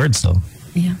play words though.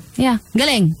 Yeah. Yeah.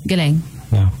 Galing. Galing.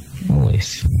 Yeah,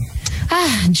 always.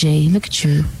 Ah, Jay, look at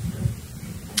you.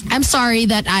 I'm sorry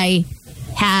that I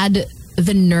had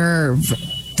the nerve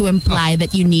to imply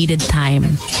that you needed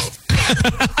time.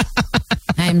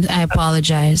 I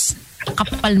apologize.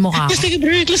 Kapal mo ka. Let's take a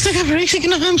break. Let's take a break. Sige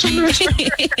na, I'm sorry.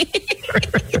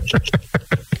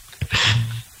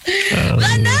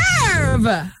 The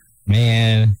nerve!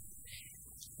 Man.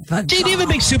 Jay, do you have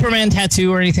a big Superman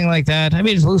tattoo or anything like that? I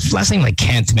mean, last name like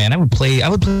Kent, man. I would play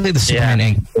the Superman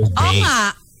ink. Oo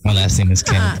nga. My last name is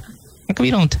Kent. How come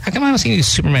you don't? How come I don't see any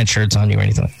Superman shirts on you or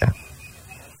anything like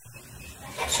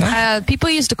that? People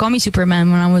used to call me Superman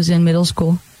when I was in middle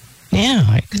school. Yeah,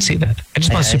 I could see that. I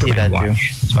just bought a I see Superman that too.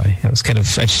 watch. That's why I was kind of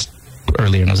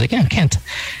earlier, and I was like, yeah, Kent.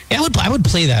 Yeah, I would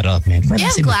play that up, man. You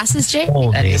have glasses, Jay?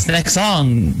 Oh, And it's the next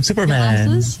song, Superman.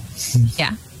 Glasses?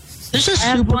 Yeah. there's a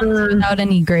I have ones super. without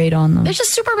any grade on them. There's a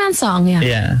Superman song, yeah.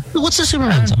 Yeah. What's the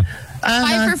Superman song? I'm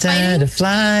Fight not for fighting? dead to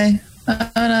fly.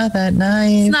 I'm not that It's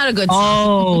naive. not a good song.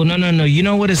 Oh no! You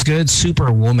know what is good?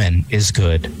 Superwoman is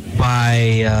good.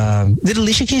 By did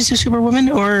Alicia Keys do Superwoman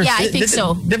or? Yeah, I think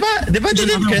so. Diba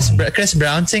didn't another Chris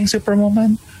Brown sing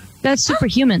Superwoman? That's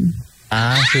superhuman.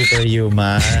 Ah,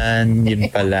 Superhuman. Yun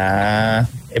pala.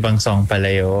 Ibang song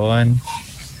pala yun.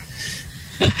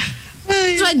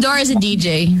 That's why Dora's a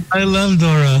DJ. I love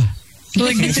Dora.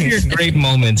 Like these are your great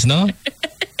moments, no?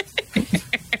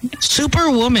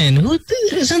 Superwoman. Who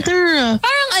isn't there?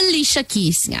 Parang Alicia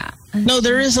Keys nga. No,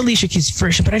 there is Alicia Keys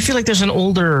version, but I feel like there's an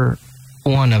older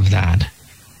one of that.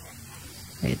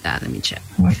 Wait, let me check.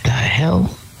 What the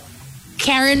hell?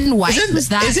 Karen White was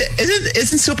that?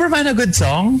 Isn't Superman a good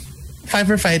song? Five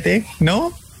for Fighting?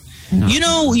 No? You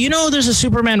know, there's a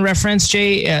Superman reference,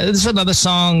 Jay. This is another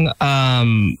song.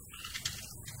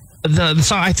 The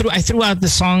song I threw out the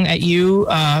song at you.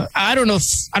 I don't know if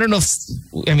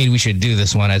I mean we should do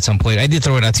this one at some point. I did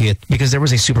throw it out to you because there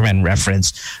was a Superman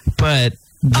reference, but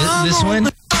this one.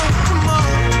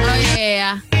 Oh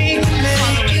yeah.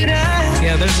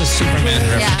 Yeah, there's a Superman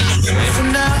reference. Yeah.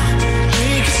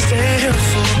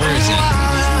 Where is it?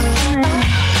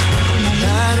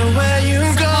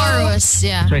 Chorus,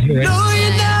 yeah. It's right here. Right?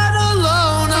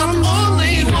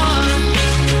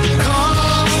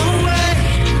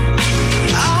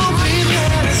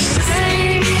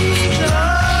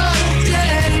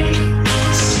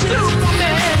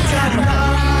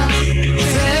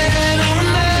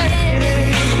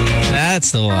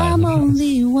 That's the one. I'm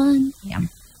only one. Yeah.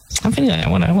 I'm feeling. I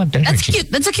want. That's cute.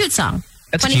 That's a cute song.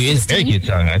 That's cute. It's a very cute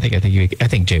song. I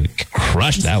think Jay would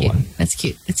crush that cute. one. That's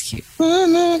cute. Who's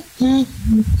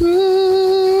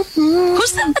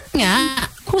that nga?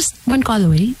 Who's One Call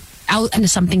Away? And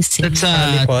something sing. That's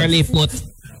Charlie Puth.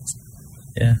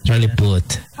 Yeah. Charlie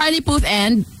Puth. Charlie Puth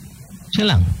and Siya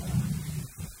lang.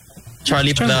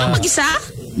 Charlie Puth. mag-isa?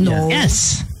 No.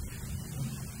 Yes.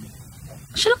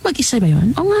 Siya lang mag-isa ba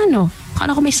yun? Oo nga no.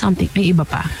 Kala ko may something. May iba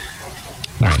pa.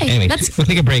 All right. Okay, Anyway, that's- we'll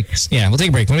take a break. Yeah, we'll take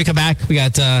a break. When we come back, we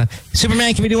got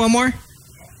Superman. Can we do one more?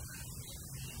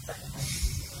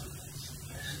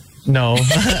 No.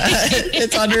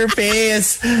 It's on her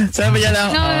face. Sabi niya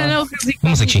lang. No.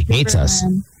 Almost like she hates us.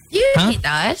 You Huh? hate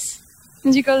us?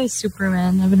 Since you call it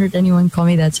Superman, I haven't heard anyone call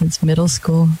me that since middle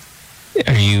school.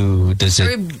 Are you? Does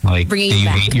it like? Do bringing you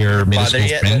back. hate your middle school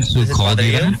friends who Does it called bother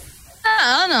you you? that?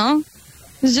 I don't know.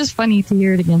 It's just funny to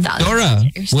hear it again. Dora,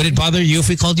 would it bother you if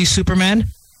we called you Superman?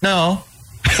 No.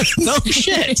 No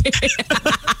shit.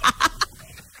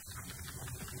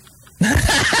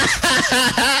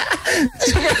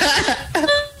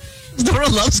 Dora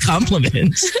loves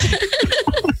compliments.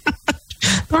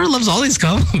 Dora loves all these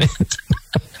compliments.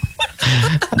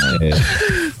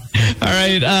 All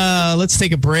right, let's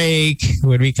take a break.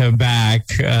 When we come back,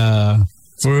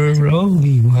 for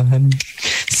only one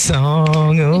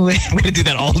song away. I'm gonna do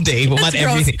that all day. But not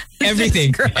everything.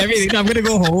 Everything. No, I'm gonna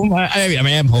go home. I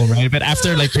am home, right? But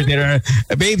after like for dinner,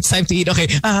 babe, it's time to eat. Okay,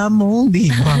 I'm only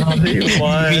one.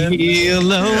 Feel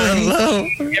lonely. Hello.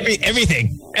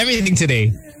 Everything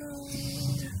today.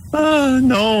 Oh,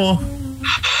 no.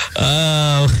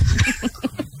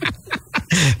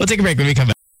 We'll take a break when we come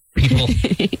back. People.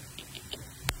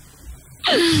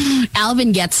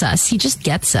 Alvin gets us. He just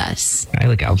gets us. I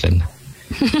like Alvin.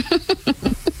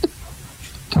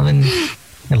 Alvin,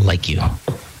 I like you.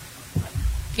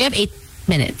 We have 8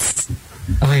 minutes.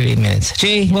 Oh, 8 minutes.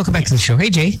 Jay, welcome back to the show. Hey,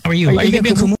 Jay, how are you? Are you going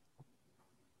to be on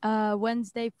Kumu?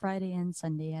 Wednesday, Friday, and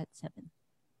Sunday at 7.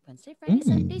 Wednesday, Friday,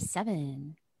 Sunday,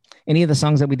 7. Any of the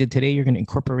songs that we did today, you're going to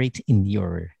incorporate in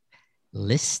your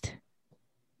list?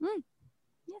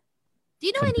 Do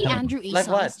you know any Andrew E Like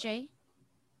songs, what? Jay?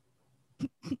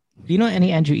 Do you know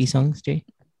any Andrew E songs, Jay?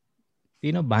 Do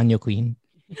you know Banyo Queen?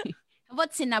 How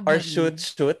about Sinabon? Or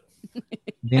shoot. Do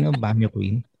you know Banyo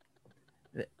Queen?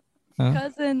 Huh?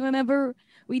 Cousin, whenever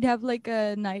we'd have like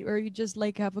a night where we just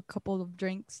like have a couple of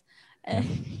drinks, and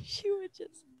she would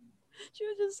just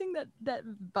sing that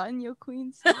Banyo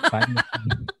Queen song. Banyo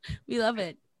Queen. We love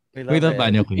it. We love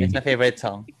Banyo Queen. It's my favorite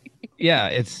song. Yeah,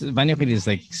 it's Banyo Queen is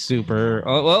like super.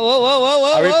 Oh,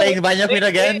 whoa! Are we playing Banyo Queen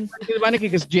again? Banyo Queen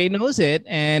because Jay knows it,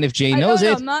 and if Jay knows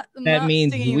it, I'm not that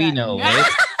means singing we that. know it.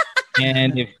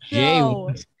 And if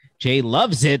No. Jay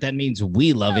loves it, that means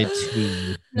we love it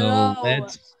too. No. So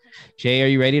let's. Jay, are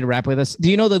you ready to rap with us? Do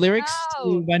you know the lyrics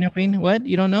No. to Banyo Queen? What?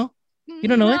 You don't know? You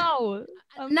don't know it? No.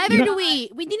 Neither do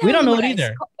we. We didn't. We don't know it memorize.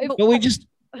 either. But But we just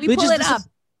We pull it this up. is-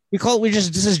 we call it.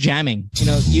 This is jamming. You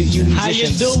know, you How you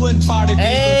musicians. doing, party people?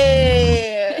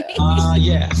 Hey! Yeah. Come on,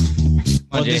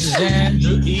 Oh, Jay. this is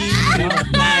Andrew E.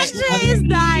 Jay is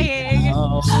dying.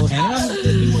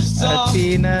 At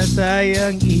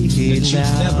pinatayang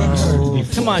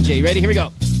ihilaw. Come on, Jay. Ready? Here we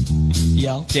go.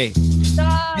 Yo. Jay,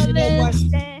 You know what?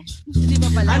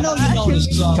 I know you know this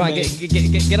song. come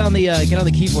on, man. get on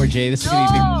the keyboard, Jay. This is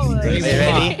gonna be big. Are you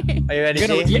ready? Are you ready,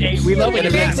 Jay? We love it.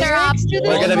 Lyrics are up.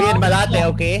 We're gonna be in Malate,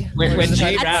 okay? When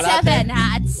Jay At raps, 7,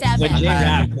 ha? At 7. when Jay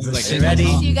raps, it's like You ready?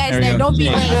 See you guys There we there. go. Don't be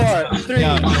late. 4, 3,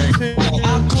 Yeah. 2,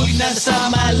 Ako'y nasa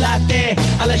Malate,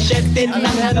 alas 7 ng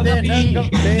gabi.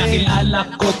 Nakilala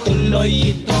ko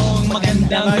tuloy itong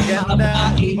magandang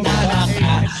babae na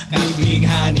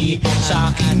nakakabighani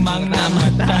sa aking mga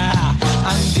mata.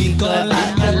 Ang di ko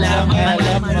lang alam,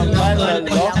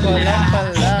 maloko lang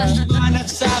pala. Hanap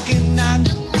sa akin ng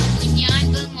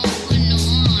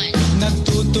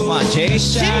nagtutuwa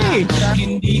siya.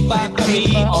 Hindi pa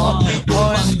kami on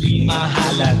di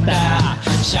mahalata.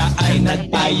 Siya ay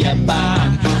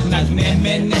nagpayabang,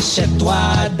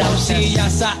 nagmemenesyatwa daw siya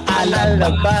sa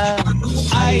alabang. Ako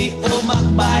ay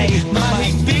umakbay,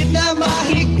 mahigpit na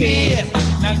mahigpit.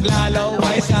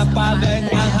 Naglalaway sa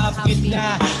paganyang hapit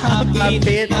na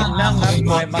ng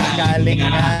ako'y magaling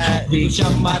na. Di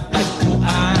siya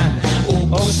matagpuan.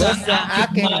 Ubus sa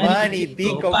aking money,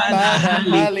 di ko pa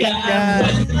nahalikan.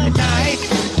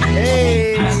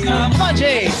 Hey! Come on,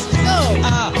 Jace! Go!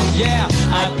 Yeah!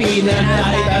 At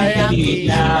pinatay ang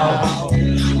ilaw.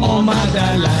 O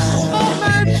madalas.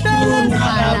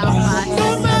 Lumalabas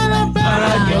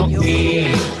yung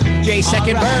pin. Jay,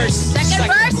 second verse! Second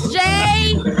verse,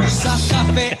 Jay! Sa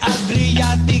Cafe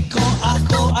Adriatico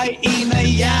ako ay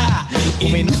inaya.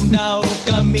 Uminom daw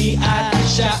kami at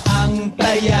siya ang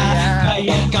taya.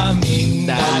 Kaya kaming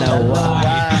dalawa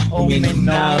uminom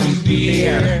ng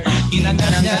beer.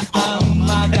 Inangat niya ang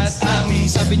magasang,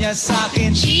 sabi niya sa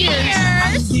akin,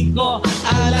 cheers! Hindi ko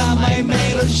alam ay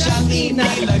mayroon siyang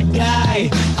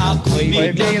inilagay.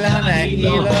 Ako'y biglang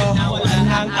nahilo, nawalan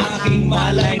ang aking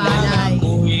malay na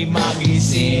ako'y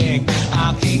magising.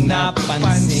 Aking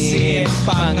napansin,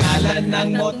 pangalan ng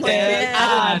motel,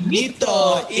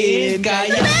 Anito In.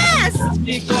 Kaya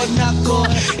hindi ko nako,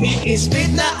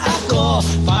 i-split na ako.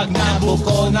 Pag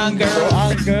nabuko ng girl,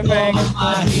 ang girl,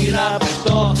 mahirap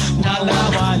to.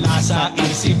 Nawawala sa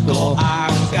isip ko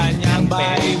ang kanyang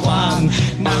baywang.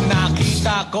 Nang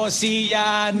nakita ko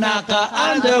siya,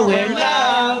 naka-underwear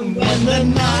lang. And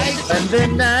the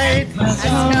night has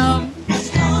come.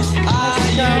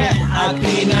 Yeah, at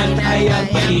pinatay ang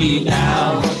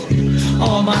ilaw.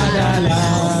 O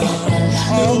madalas,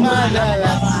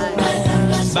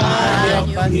 bayang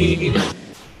pag-ibig.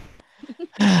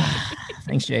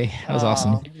 Thanks, Jay. That was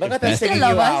awesome. Look at You us still singing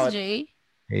love you us, out. Jay?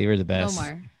 Hey, you were the best.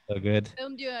 Omar. So good.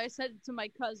 Filmed you. I said it to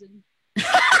my cousin.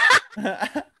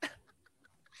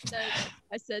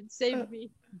 I said, save me.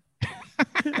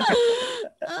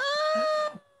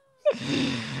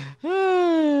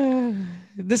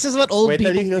 This is what old Wait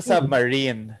till people you do.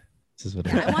 submarine. This is what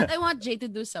I want Jay to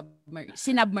do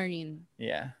sinubmarine.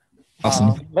 Yeah.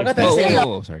 awesome. Look at us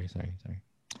singing. Sorry.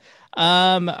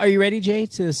 Are you ready, Jay,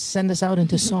 to send us out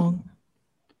into song?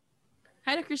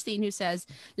 Hi to Christine, who says,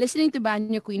 listening to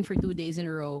Banyo Queen for 2 days in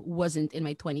a row wasn't in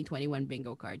my 2021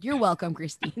 bingo card. You're welcome,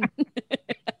 Christine.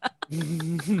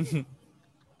 She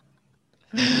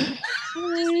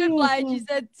replied, she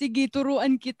said, sige,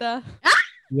 turuan kita.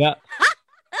 Yeah.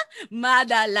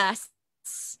 Madalas.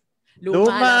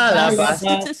 Lumalabas.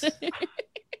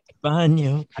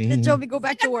 Banyo Then Joey, go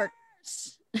back to work.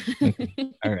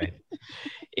 All right.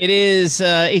 It is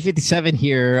 8:57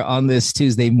 here on this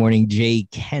Tuesday morning, Jay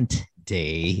Kent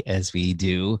Day, as we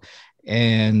do.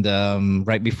 And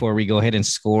right before we go ahead and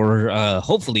score,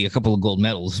 hopefully a couple of gold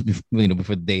medals,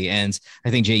 before the day ends.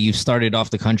 I think, Jay, you've started off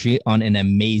the country on an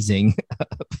amazing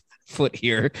foot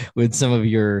here with some of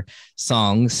your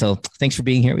songs. So thanks for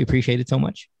being here. We appreciate it so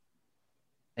much.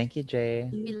 Thank you, Jay.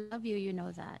 We love you, you know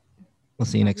that. We'll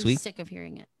see you next I'm week. sick of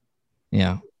hearing it.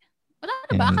 Yeah. Wala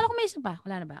na ba? And- Akala ko may isa pa.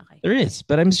 Wala na ba? Okay. There is,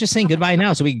 but I'm just saying goodbye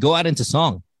now, so we go out into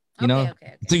song. You know,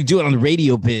 Okay. so you do it on the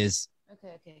radio biz.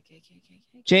 Okay.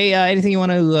 Jay, anything you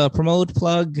want to promote,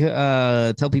 plug,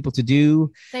 tell people to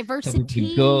do? Tell people Diversity.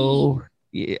 to go.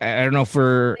 Yeah, I don't know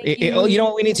for. Thank you. You know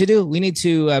what we need to do? We need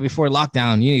to before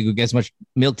lockdown. You need to go get as much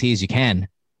milk tea as you can.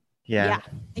 Yeah.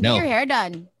 And No. get your hair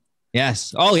done.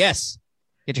 Yes. Oh yes.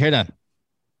 Get your hair done.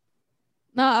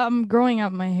 No, I'm growing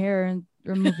out my hair and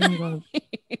removing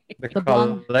The The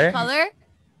blonde color. Color?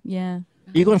 yeah.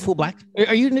 Are you going full black?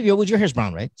 Are you? Your hair's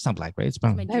brown, right? It's not black, right? It's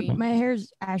brown. My dream. My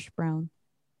hair's ash brown.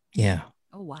 Yeah.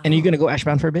 Oh, wow. And are you gonna go ash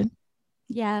brown for a bit?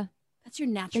 Yeah, That's your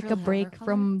natural take a hair break color?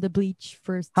 from the bleach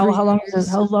for How 3 long years.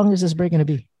 how long is this break gonna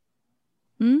be?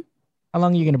 Hmm? How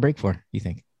long are you gonna break for? You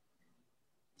think?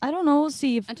 I don't know. We'll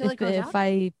see Until it grows out?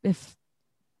 if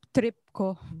trip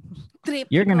ko. Trip.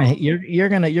 You're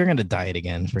gonna diet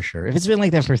again for sure. If it's been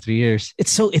like that for 3 years,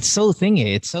 it's so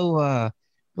thingy. It's so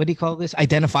what do you call this?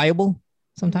 Identifiable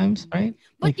sometimes, right?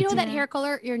 But Like you know it's- that hair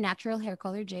color, your natural hair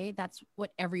color, Jay, that's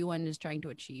what everyone is trying to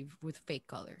achieve with fake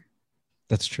color.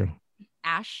 That's true.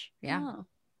 Ash. Yeah. Oh.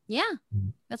 Yeah.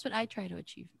 That's what I try to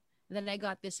achieve. And then I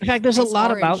got this. In fact, there's a nice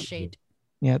lot orange about shade.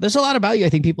 Yeah, there's a lot about you. I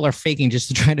think people are faking just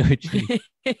to try to achieve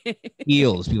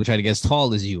heels. People try to get as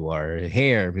tall as you are.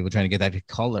 Hair. People trying to get that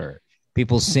color.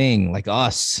 people sing like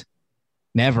us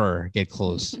never get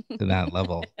close to that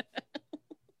level.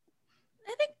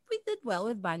 I think we did well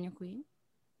with Banyo Queen.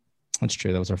 That's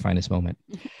true. That was our finest moment.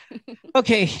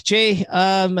 Okay, Jay,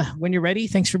 when you're ready,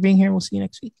 thanks for being here. We'll see you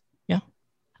next week. Yeah.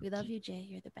 We love you, Jay.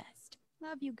 You're the best.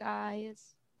 Love you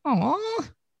guys. Aww.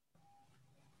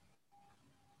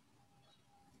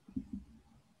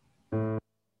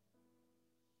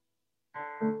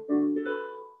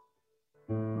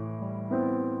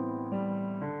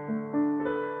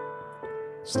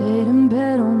 Stayed in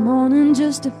bed all morning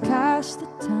just to pass the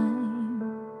time.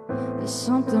 There's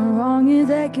something wrong here,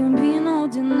 there can be no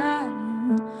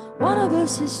denying. One of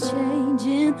us is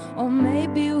changing, or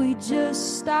maybe we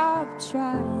just stopped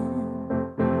trying.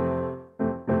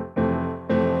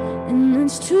 And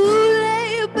it's too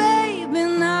late, baby,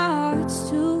 now it's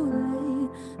too late.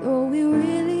 Though we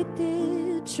really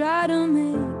did try to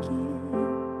make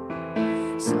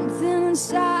it. Something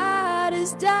inside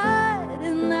has died,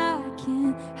 and I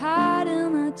can't hide,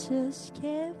 and I just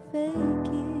can't fake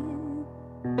it.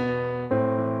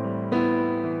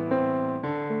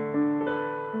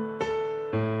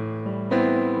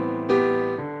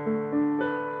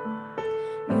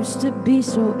 Used to be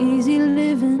so easy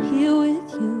living here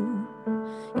with you.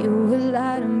 You were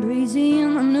light and breezy,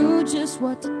 and I knew just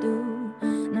what to do.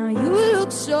 Now you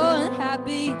look so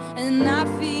unhappy, and I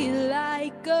feel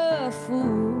like a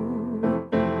fool.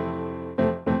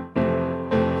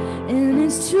 And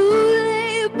it's too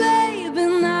late, baby,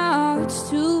 now it's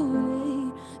too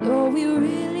late. Though we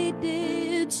really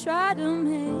did try to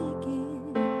make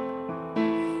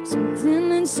it.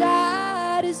 Something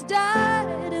inside has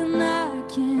died, and I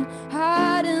can't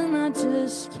hide, and I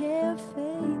just can't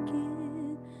fake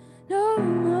it. No,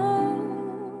 no.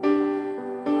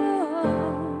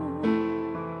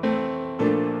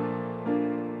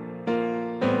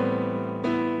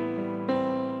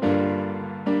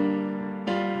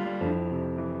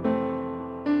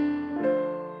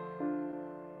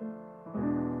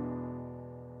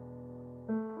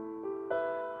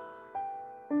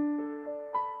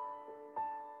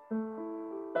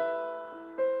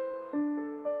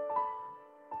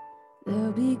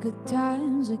 There'll be good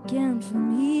times again for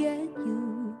me and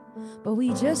you, but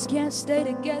we just can't stay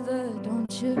together,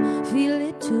 don't you feel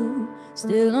it too?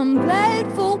 Still I'm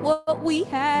glad for what we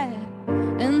had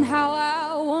and how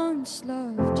I once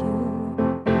loved you.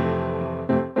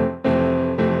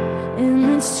 And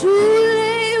it's too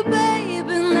late,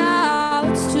 baby, now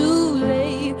it's too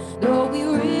late. Though we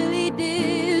really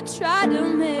did try to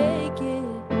make it.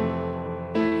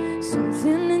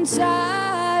 Something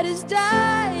inside has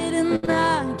died, and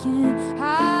I can't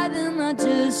hide, and I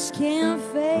just can't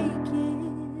fake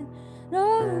it.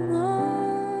 No, no.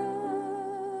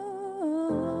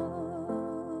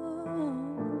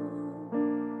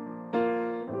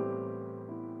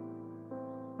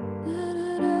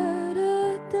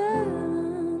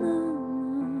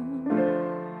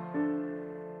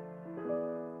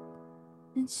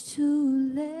 It's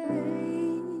too late,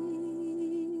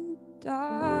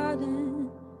 darling.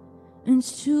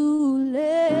 It's too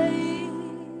late,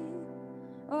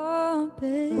 oh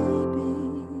baby.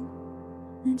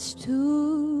 It's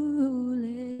too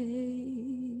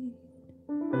late.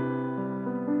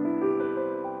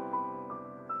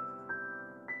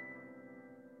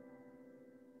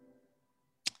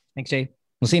 Thanks, Jay.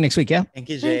 We'll see you next week, yeah? Thank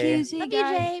you, Thank Jay. you. See you Love you,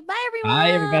 guys. Jay. Bye, everyone.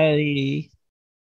 Bye, everybody.